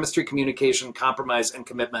 C's: chemistry, communication, compromise, and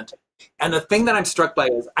commitment. And the thing that I'm struck by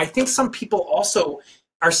is I think some people also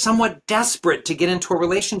are somewhat desperate to get into a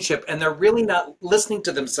relationship and they're really not listening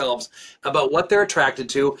to themselves about what they're attracted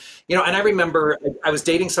to. And I remember I was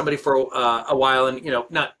dating somebody for a while, and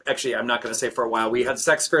not actually, I'm not going to say for a while. We had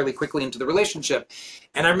sex fairly quickly into the relationship,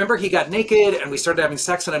 and I remember he got naked and we started having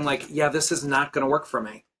sex, and I'm like, yeah, this is not going to work for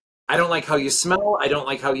me. I don't like how you smell. I don't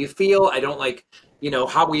like how you feel. I don't like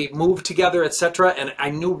how we move together, etc. And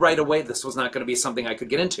I knew right away this was not going to be something I could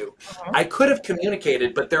get into. I could have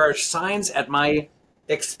communicated, but there are signs at my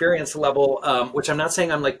experience level, which I'm not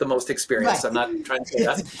saying I'm like the most experienced. Right. I'm not trying to say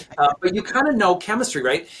that. But you kind of know chemistry,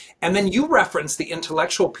 right? And then you referenced the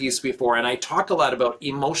intellectual piece before, and I talk a lot about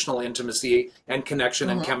emotional intimacy and connection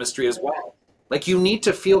and chemistry as well. Like, you need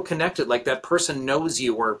to feel connected, like that person knows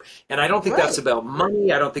you. And I don't think that's Right. about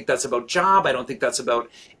money. I don't think that's about job. I don't think that's about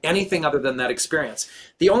anything other than that experience.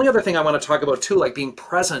 The only other thing I want to talk about too, like being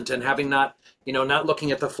present and having not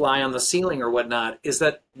looking at the fly on the ceiling or whatnot, is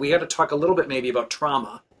that we got to talk a little bit maybe about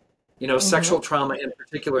trauma, sexual trauma in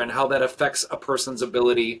particular, and how that affects a person's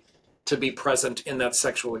ability to be present in that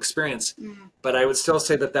sexual experience. But I would still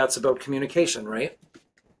say that that's about communication, right?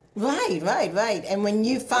 Right. And when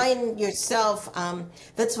you find yourself,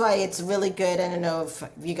 that's why it's really good. I don't know if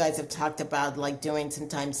you guys have talked about like doing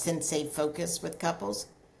sometimes sensate focus with couples,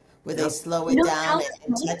 where they Yep. slow it No, down tell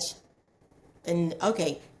and me. touch. And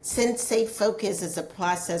okay, sensate focus is a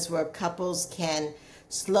process where couples can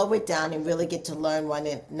slow it down and really get to learn one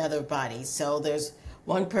another body. So there's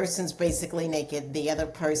one person's basically naked, the other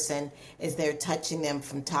person is there touching them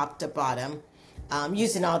from top to bottom,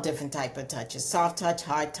 using all different type of touches: soft touch,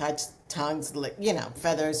 hard touch, tongues,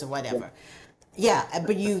 feathers or whatever. Yeah,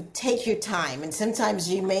 but you take your time, and sometimes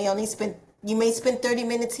you may spend 30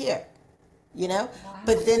 minutes here,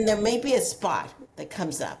 but then there may be a spot that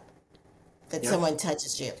comes up that Yeah. someone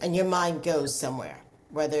touches you and your mind goes somewhere,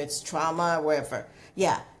 whether it's trauma or wherever.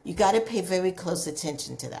 Yeah, you got to pay very close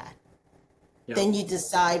attention to that. Yeah. Then you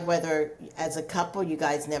decide whether, as a couple, you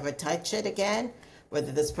guys never touch it again,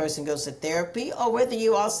 whether this person goes to therapy, or whether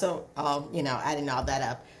you also, adding all that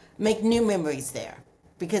up, make new memories there,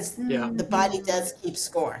 because Yeah. the body does keep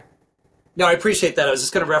score. No, I appreciate that. I was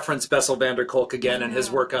just going to reference Bessel van der Kolk again and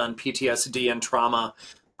his work on PTSD and trauma.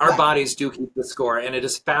 Our Right. bodies do keep the score, and it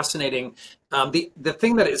is fascinating. The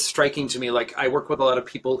thing that is striking to me, like I work with a lot of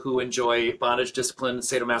people who enjoy bondage, discipline,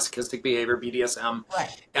 sadomasochistic behavior, BDSM, Right.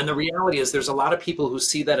 and the reality is there's a lot of people who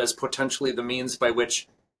see that as potentially the means by which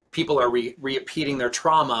people are repeating their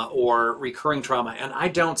trauma or recurring trauma, and I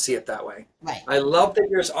don't see it that way. Right. I love that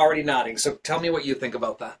you're already nodding, so tell me what you think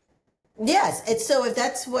about that. Yes. It's so if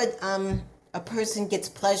that's what a person gets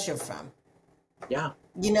pleasure from. Yeah.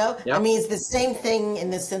 You know, Yep. I mean, it's the same thing in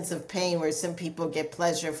the sense of pain, where some people get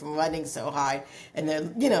pleasure from running so hard and their,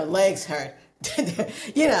 legs hurt, and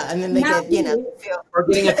then they Not get, me. feel. Or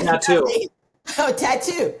getting a tattoo. Oh,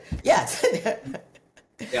 tattoo. Yes.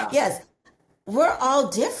 Yeah, Yes. We're all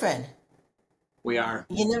different. we are.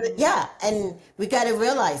 Yeah. And we got to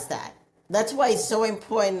realize that. That's why it's so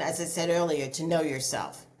important, as I said earlier, to know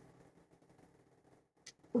yourself.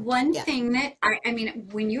 One Yeah. thing that I mean,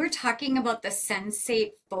 when you were talking about the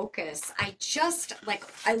sensate focus, I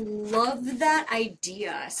love that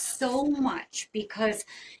idea so much because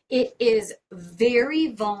it is very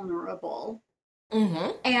vulnerable.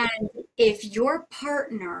 Mm-hmm. And if your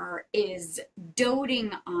partner is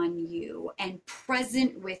doting on you and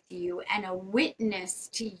present with you and a witness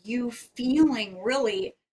to you feeling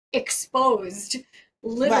really exposed,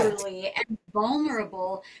 literally, and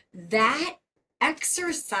vulnerable, that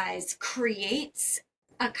exercise creates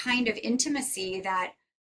a kind of intimacy that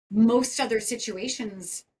most other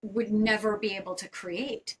situations would never be able to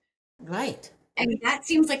create. Right. And that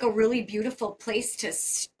seems like a really beautiful place to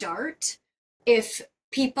start if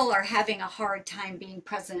people are having a hard time being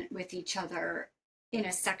present with each other in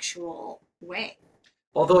a sexual way.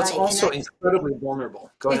 Although it's Right, and also that's- incredibly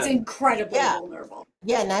vulnerable. Go It's ahead. incredibly Yeah. vulnerable.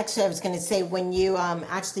 Yeah, and actually, I was going to say when you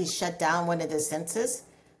actually shut down one of the senses.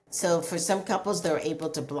 So for some couples, they're able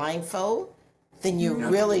to blindfold. Then you're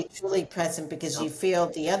really truly present because you feel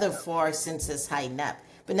the other four senses heighten up.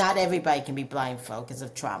 But not everybody can be blindfold because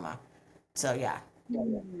of trauma. So yeah.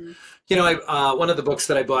 You know, one of the books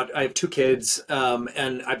that I bought, I have two kids,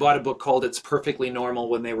 and I bought a book called It's Perfectly Normal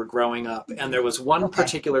when they were growing up. And there was one Okay.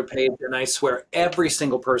 particular page, and I swear every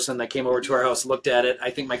single person that came over to our house looked at it. I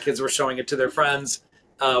think my kids were showing it to their friends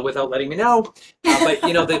without letting me know. But,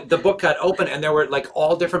 the book got open, and there were like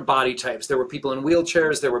all different body types. There were people in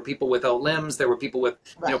wheelchairs. There were people without limbs. There were people with,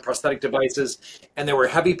 Right. prosthetic devices. And there were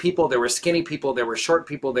heavy people. There were skinny people. There were short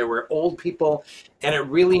people. There were old people. And it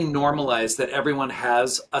really normalized that everyone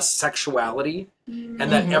has a sexuality and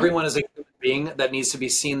that everyone is a human being that needs to be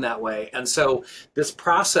seen that way. And so this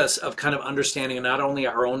process of kind of understanding not only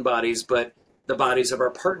our own bodies, but the bodies of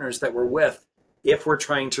our partners that we're with, if we're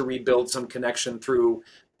trying to rebuild some connection through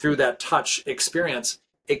that touch experience,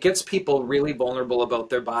 it gets people really vulnerable about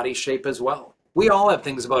their body shape as well. We all have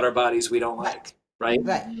things about our bodies we don't like, right?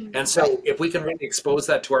 Right. And so if we can really expose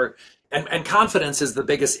that to our, and confidence is the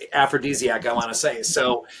biggest aphrodisiac, I want to say.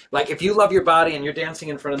 So like if you love your body and you're dancing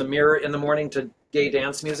in front of the mirror in the morning to gay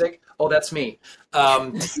dance music, oh, that's me.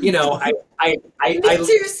 Me too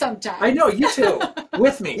sometimes. I know, you too,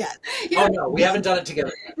 with me. Yeah. Oh no, we haven't done it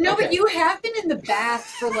together. No, Okay. but you have been in the bath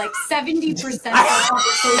for like 70% of the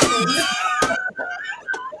conversation.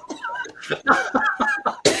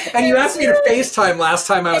 And you asked me to FaceTime last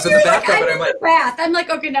time I was in the You're like, bathtub, I'm and in I'm like, the bath. I'm like,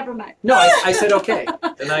 okay, never mind. no, I said okay,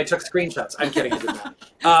 and I took screenshots. I'm kidding, I did not.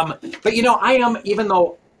 But I am, even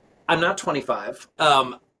though I'm not 25,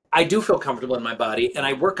 I do feel comfortable in my body, and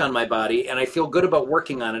I work on my body, and I feel good about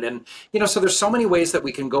working on it. And so there's so many ways that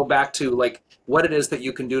we can go back to like what it is that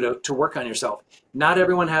you can do to work on yourself. Not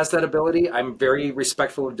everyone has that ability. I'm very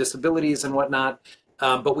respectful of disabilities and whatnot,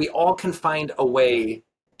 but we all can find a way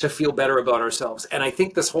to feel better about ourselves. And I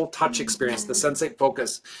think this whole touch experience, the sensate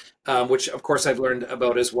focus, which of course I've learned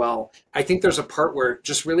about as well, I think there's a part where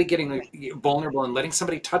just really getting vulnerable and letting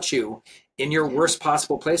somebody touch you in your worst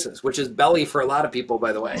possible places, which is belly for a lot of people,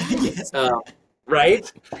 by the way. Yes.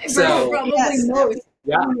 Right? So, Probably Yes. most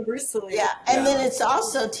yeah. universally. Yeah. And Yeah. then it's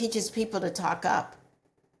also teaches people to talk up,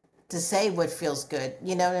 to say what feels good.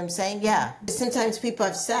 You know what I'm saying? Yeah. Sometimes people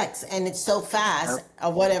have sex and it's so fast,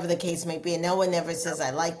 or whatever the case may be, and no one ever says, I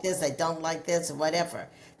like this, I don't like this, or whatever.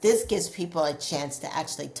 This gives people a chance to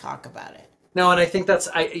actually talk about it. No, and I think that's,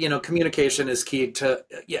 communication is key to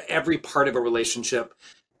every part of a relationship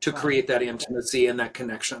to create that intimacy and that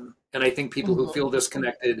connection. And I think people who feel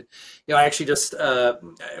disconnected, I actually just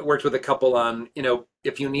worked with a couple on,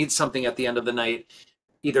 if you need something at the end of the night,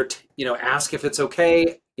 either, ask if it's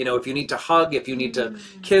okay, if you need to hug, if you need to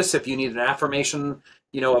kiss, if you need an affirmation,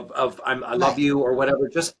 of I love you or whatever,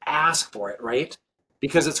 just ask for it, right?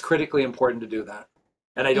 Because it's critically important to do that.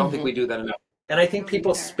 And I don't think we do that enough. And I think don't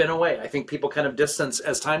people either. spin away. I think people kind of distance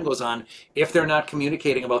as time goes on if they're not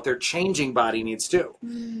communicating about their changing body needs too.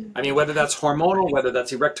 I mean, whether that's hormonal, whether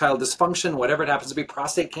that's erectile dysfunction, whatever it happens to be,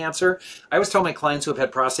 prostate cancer. I always tell my clients who have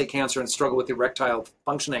had prostate cancer and struggle with erectile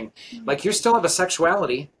functioning, like, you still have a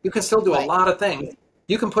sexuality. You can still do a Right. lot of things.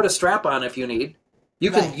 You can put a strap on if you need.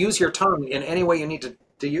 You can Right. use your tongue in any way you need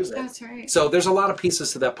to use it. That's right. So there's a lot of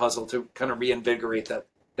pieces to that puzzle to kind of reinvigorate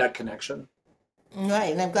that connection.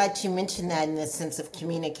 Right, and I'm glad you mentioned that in the sense of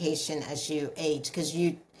communication as you age, because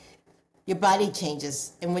your body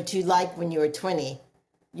changes, and what you like when you were 20,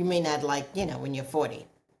 you may not like, when you're 40.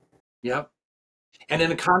 Yep. And in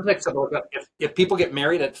the context of, if people get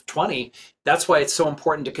married at 20, that's why it's so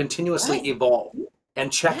important to continuously Right. evolve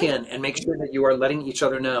and check Right. in and make sure that you are letting each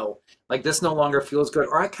other know, like, this no longer feels good,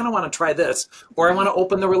 or I kind of want to try this, or I want to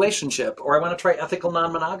open the relationship, or I want to try ethical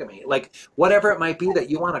non-monogamy, like whatever it might be that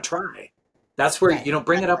you want to try. That's where, Right.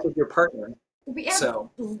 bring it up with your partner. Yeah,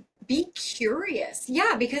 So, be curious.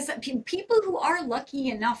 Yeah, because people who are lucky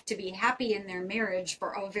enough to be happy in their marriage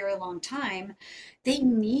for a very long time, they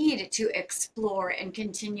need to explore and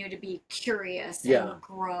continue to be curious Yeah. and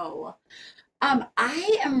grow.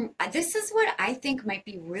 This is what I think might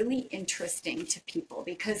be really interesting to people,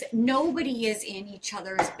 because nobody is in each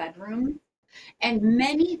other's bedroom, and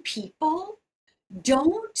many people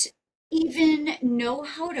don't even know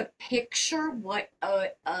how to picture what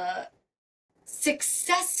a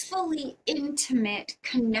successfully intimate,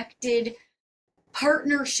 connected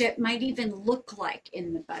partnership might even look like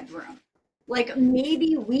in the bedroom. Like,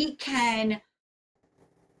 maybe we can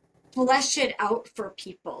flesh it out for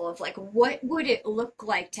people of, like, what would it look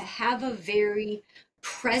like to have a very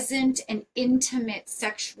present and intimate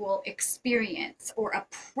sexual experience, or a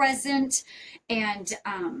present and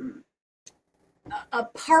a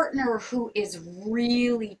partner who is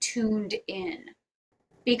really tuned in.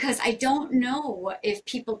 Because I don't know if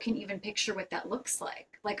people can even picture what that looks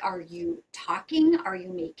like. Like, are you talking? Are you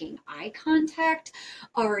making eye contact?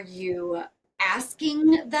 Are you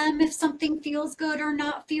asking them if something feels good or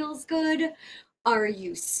not feels good? Are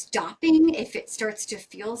you stopping if it starts to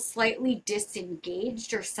feel slightly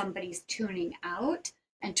disengaged or somebody's tuning out,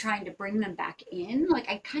 and trying to bring them back in? Like,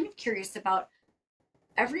 I'm kind of curious about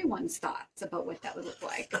everyone's thoughts about what that would look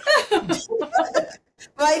like.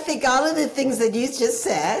 Well, I think all of the things that you just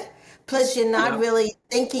said, plus you're not Yeah. really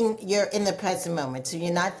thinking, you're in the present moment. So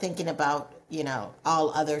you're not thinking about,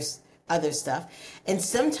 all other stuff. And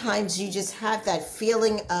sometimes you just have that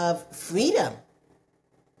feeling of freedom.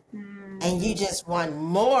 And you just want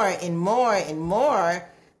more and more and more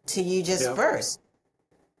till you just Yeah. burst.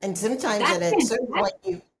 And sometimes That's at a certain point,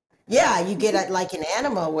 you get like an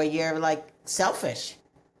animal where you're like selfish.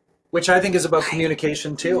 which I think is about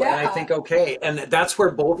communication too. And I Yeah. think, okay, and that's where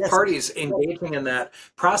both Yes. parties engaging in that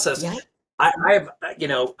process. Yeah.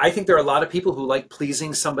 I think there are a lot of people who like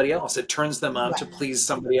pleasing somebody else. It turns them on to Right. please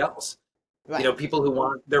somebody else. Right. People who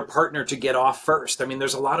want their partner to get off first. I mean,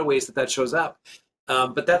 there's a lot of ways that shows up.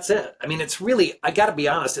 But that's it. I mean, it's really, I got to be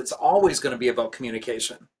honest, it's always going to be about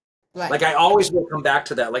communication. Right. Like, I always will come back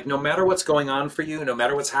to that. Like, no matter what's going on for you, no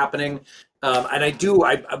matter what's happening.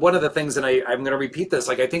 And one of the things, and I'm going to repeat this,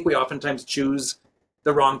 like, I think we oftentimes choose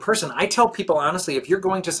the wrong person. I tell people, honestly, if you're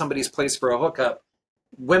going to somebody's place for a hookup,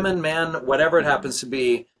 women, men, whatever it happens to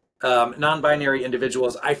be, non-binary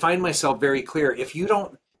individuals, I find myself very clear. If you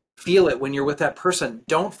don't feel it when you're with that person,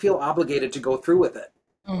 don't feel obligated to go through with it.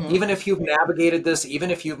 Even if you've navigated this, even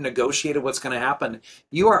if you've negotiated what's going to happen,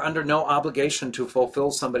 you are under no obligation to fulfill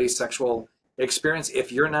somebody's sexual experience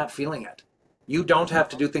if you're not feeling it. You don't have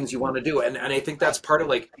to do things you want to do. And I think that's part of,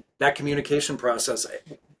 like, that communication process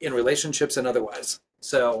in relationships and otherwise.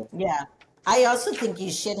 So, Yeah. I also think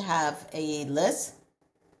you should have a list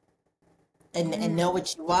and know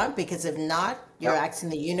what you want, because if not, you're Yep. asking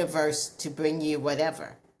the universe to bring you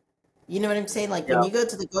whatever. You know what I'm saying? Like Yeah. when you go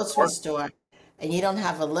to the grocery store and you don't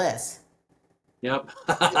have a list, yep.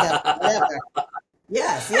 you got whatever.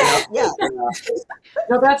 Yes, yeah.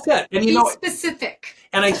 No, that's it. And Be specific.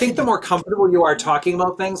 and I think the more comfortable you are talking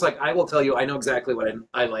about things, like, I will tell you, I know exactly what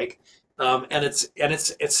I like. And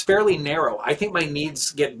it's fairly narrow. I think my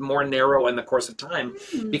needs get more narrow in the course of time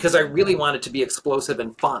because I really want it to be explosive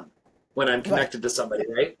and fun when I'm connected to somebody,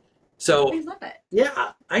 right? So, I love it.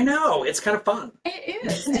 yeah, I know. It's kind of fun. It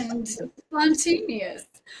is, and spontaneous.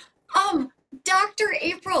 Dr.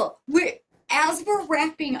 April, as we're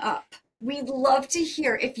wrapping up, we'd love to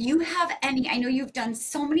hear if you have any. I know you've done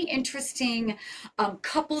so many interesting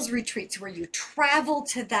couples retreats where you travel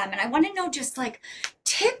to them, and I want to know just, like,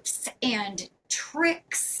 tips and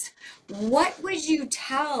tricks, what would you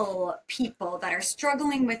tell people that are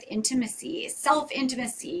struggling with intimacy,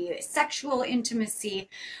 self-intimacy, sexual intimacy?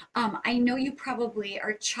 I know you probably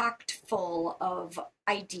are chocked full of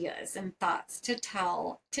ideas and thoughts to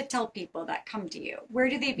tell people that come to you. Where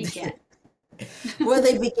do they begin? Well,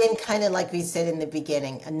 they begin kind of like we said in the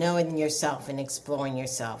beginning, knowing yourself and exploring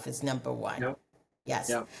yourself is number one. Yep. Yes.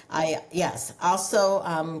 Yep. Yes. Also,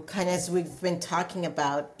 kind of as we've been talking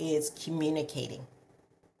about, is communicating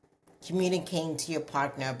to your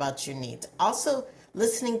partner about your needs. Also,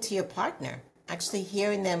 listening to your partner, actually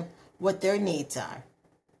hearing them, what their needs are,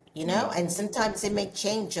 and sometimes they may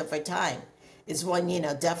change over time. Is one,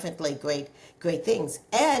 definitely great things.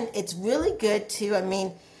 And it's really good to,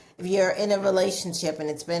 if you're in a relationship and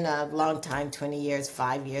it's been a long time, 20 years,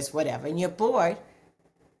 5 years, whatever, and you're bored,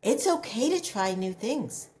 it's okay to try new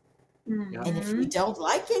things. Mm-hmm. And if you don't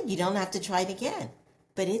like it, you don't have to try it again.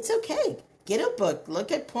 But it's okay. Get a book,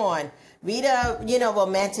 look at porn, read a,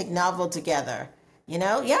 romantic novel together,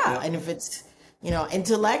 Yeah. And if it's,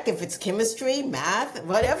 intellect, if it's chemistry, math,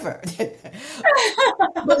 whatever.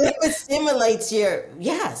 Whatever stimulates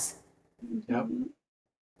yes. Yep.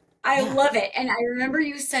 I love it. And I remember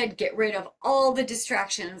you said get rid of all the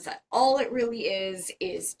distractions, that all it really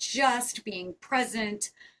is just being present.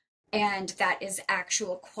 And that is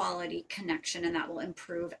actual quality connection. And that will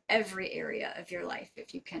improve every area of your life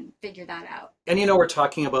if you can figure that out. And we're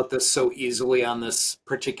talking about this so easily on this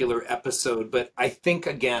particular episode, but I think,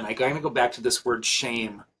 again, I'm going to go back to this word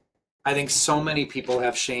shame. I think so many people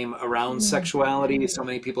have shame around sexuality. So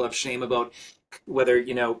many people have shame about whether,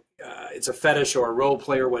 it's a fetish or a role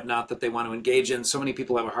play or whatnot that they want to engage in. So many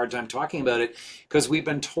people have a hard time talking about it because we've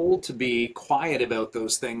been told to be quiet about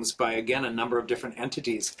those things by, again, a number of different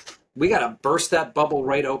entities. We got to burst that bubble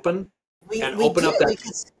right open and open up that.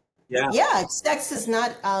 Because, sex is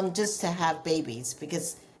not just to have babies,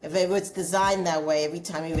 because if it was designed that way, every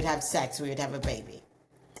time we would have sex, we would have a baby.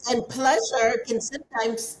 And pleasure can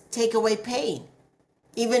sometimes take away pain,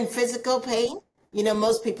 even physical pain.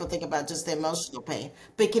 Most people think about just the emotional pain,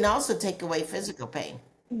 but it can also take away physical pain.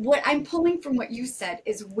 What I'm pulling from what you said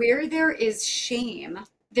is where there is shame,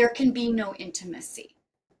 there can be no intimacy.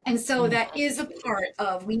 And so that is a part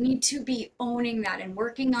of, we need to be owning that and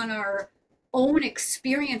working on our own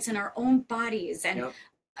experience in our own bodies and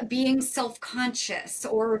being self-conscious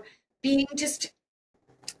or being just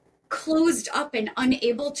closed up and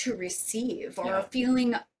unable to receive or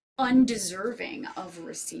feeling undeserving of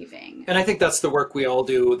receiving. And I think that's the work we all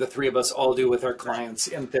do, the three of us all do with our clients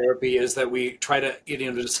in therapy, is that we try to,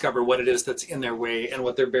 to discover what it is that's in their way and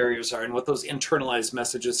what their barriers are and what those internalized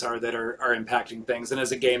messages are that are impacting things. And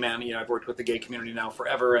as a gay man, I've worked with the gay community now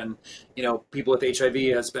forever. And, people with HIV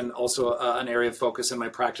has been also an area of focus in my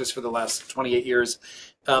practice for the last 28 years.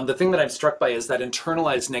 The thing that I'm struck by is that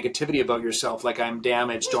internalized negativity about yourself, like I'm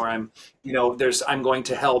damaged or I'm going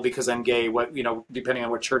to hell because I'm gay, depending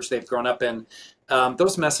on what church they've grown up in.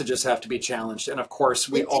 Those messages have to be challenged. And of course,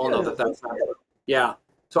 we all know that that's not good. Yeah.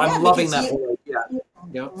 So I'm loving that whole idea.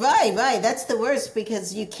 Yeah. Right. That's the worst,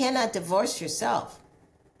 because you cannot divorce yourself.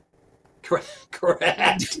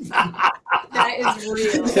 Correct. That is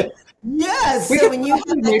real. Yes. So when you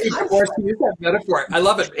maybe divorce, use that metaphor. I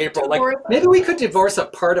love it, April. Like maybe we could divorce a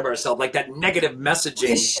part of ourselves, like that negative messaging.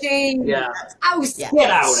 The shame. Yeah. Get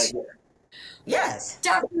out of here. Yes.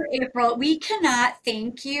 Dr. April, we cannot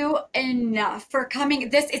thank you enough for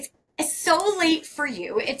coming. It's so late for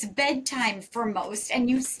you. It's bedtime for most, and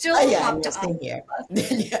you still hopped on. Here.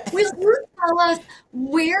 Will you tell us,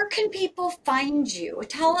 where can people find you?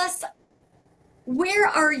 Tell us, where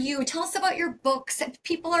are you? Tell us about your books. If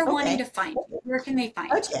people are wanting to find you, where can they find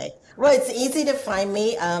you? Okay. Well, it's easy to find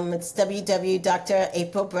me. It's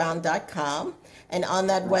www.draprilbrown.com. And on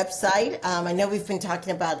that website, I know we've been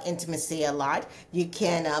talking about intimacy a lot. You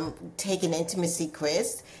can take an intimacy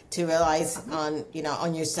quiz to realize on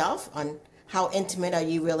yourself, on how intimate are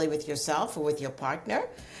you really with yourself or with your partner.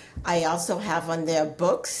 I also have on there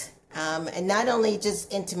books, and not only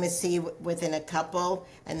just intimacy within a couple,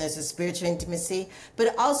 and there's a spiritual intimacy,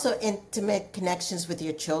 but also intimate connections with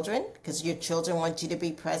your children, because your children want you to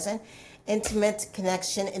be present. Intimate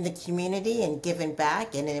connection in the community and giving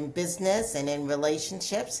back, and in business and in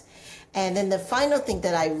relationships. And then the final thing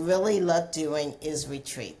that I really love doing is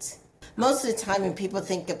retreats. Most of the time when people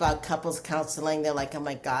think about couples counseling, they're like, oh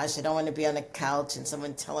my gosh, I don't want to be on a couch and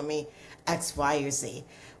someone telling me X, Y, or Z.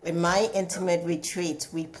 In my intimate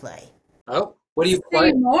retreats, we play. Oh, what do you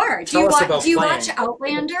play? Say more. Do you watch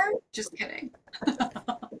Outlander? Just kidding.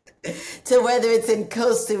 So whether it's in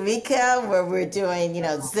Costa Rica where we're doing,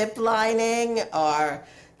 zip lining, or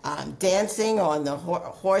dancing on the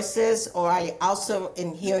horses, or I also,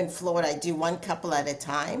 here in Florida, I do one couple at a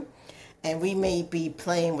time. And we may be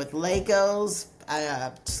playing with Legos,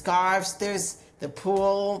 scarves, there's the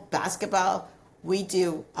pool, basketball. We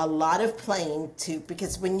do a lot of playing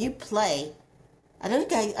because when you play, I don't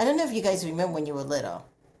know if you guys remember when you were little.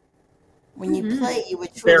 When you play, you were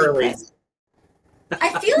truly present.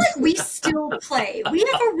 I feel like we still play. We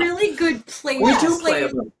have a really good play. We do play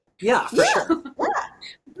them. Yeah, for sure.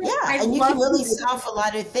 Yeah, and you can really solve a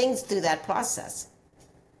lot of things through that process.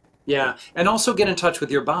 Yeah, and also get in touch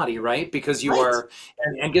with your body, right? Because you are,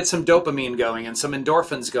 and get some dopamine going and some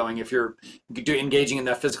endorphins going if you're engaging in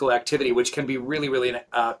that physical activity, which can be really, really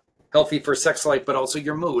healthy for sex life, but also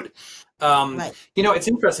your mood. You know, it's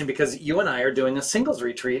interesting because you and I are doing a singles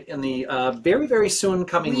retreat in the very, very soon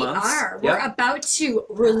coming months. We are. We're about to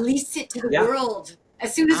release it to the world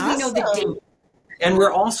as soon as we know the date. And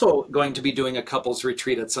we're also going to be doing a couples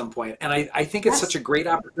retreat at some point. And I think it's such a great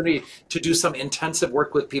opportunity to do some intensive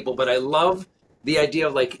work with people. But I love the idea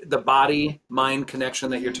of like the body-mind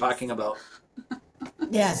connection that you're talking about.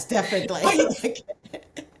 Yes, definitely.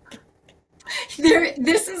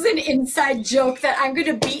 This is an inside joke that I'm going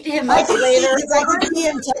to beat him up later. I can see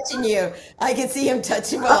him touching you. I can see him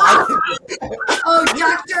touching you. Oh,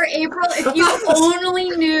 Dr. April, if you only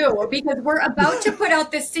knew, because we're about to put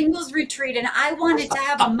out this singles retreat and I wanted to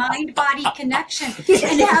have a mind-body connection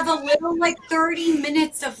and have a little like 30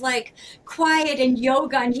 minutes of like quiet and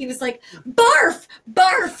yoga. And he was like, barf,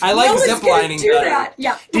 barf. I like ziplining. Do that.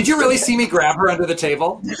 Yeah. Did you really see me grab her under the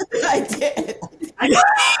table? I did.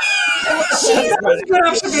 Good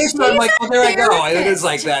observation. I'm like, well, there I go. It is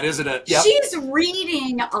like that, isn't it? Yep. She's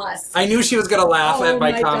reading us. I knew she was going to laugh at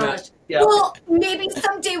my comment. Yep. Well, maybe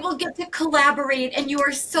someday we'll get to collaborate, and you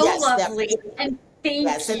are so lovely. Definitely. And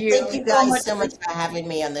thank you. Thank you guys so much for having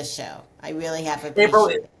me on the show. I really have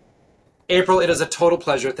appreciated it. April, it is a total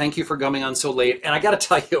pleasure. Thank you for coming on so late. And I got to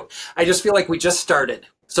tell you, I just feel like we just started.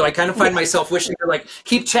 So I kind of find myself wishing to like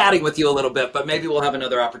keep chatting with you a little bit, but maybe we'll have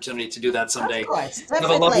another opportunity to do that someday. Of course, definitely.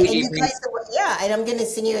 Have a lovely evening. And I'm going to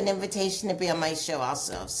send you an invitation to be on my show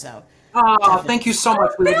also. So. Thank you so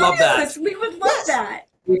much. We would love that. We would love that.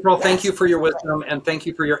 April, thank you for your wisdom and thank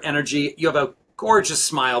you for your energy. You have a gorgeous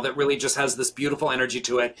smile that really just has this beautiful energy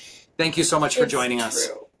to it. Thank you so much for joining us.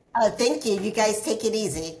 Thank you. You guys take it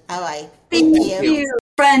easy. All right. Thank you.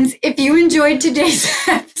 Friends, if you enjoyed today's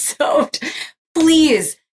episode,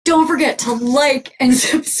 please don't forget to like and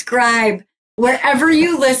subscribe wherever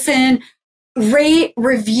you listen, rate,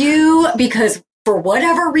 review, because for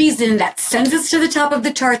whatever reason that sends us to the top of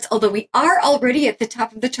the charts, although we are already at the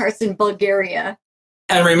top of the charts in Bulgaria.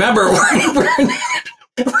 And remember, we're not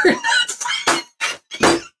but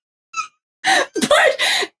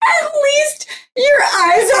at least your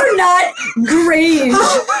eyes are not green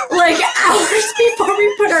like hours before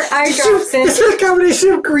we put our eye drops in. It's a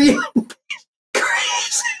combination of green and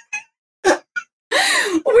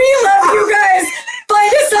We love you guys.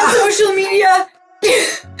 Find us on social media.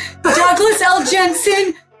 Douglas L.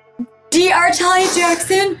 Jensen, Dr. Talia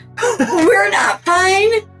Jackson. We're not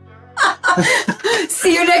fine.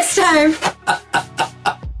 See you next time.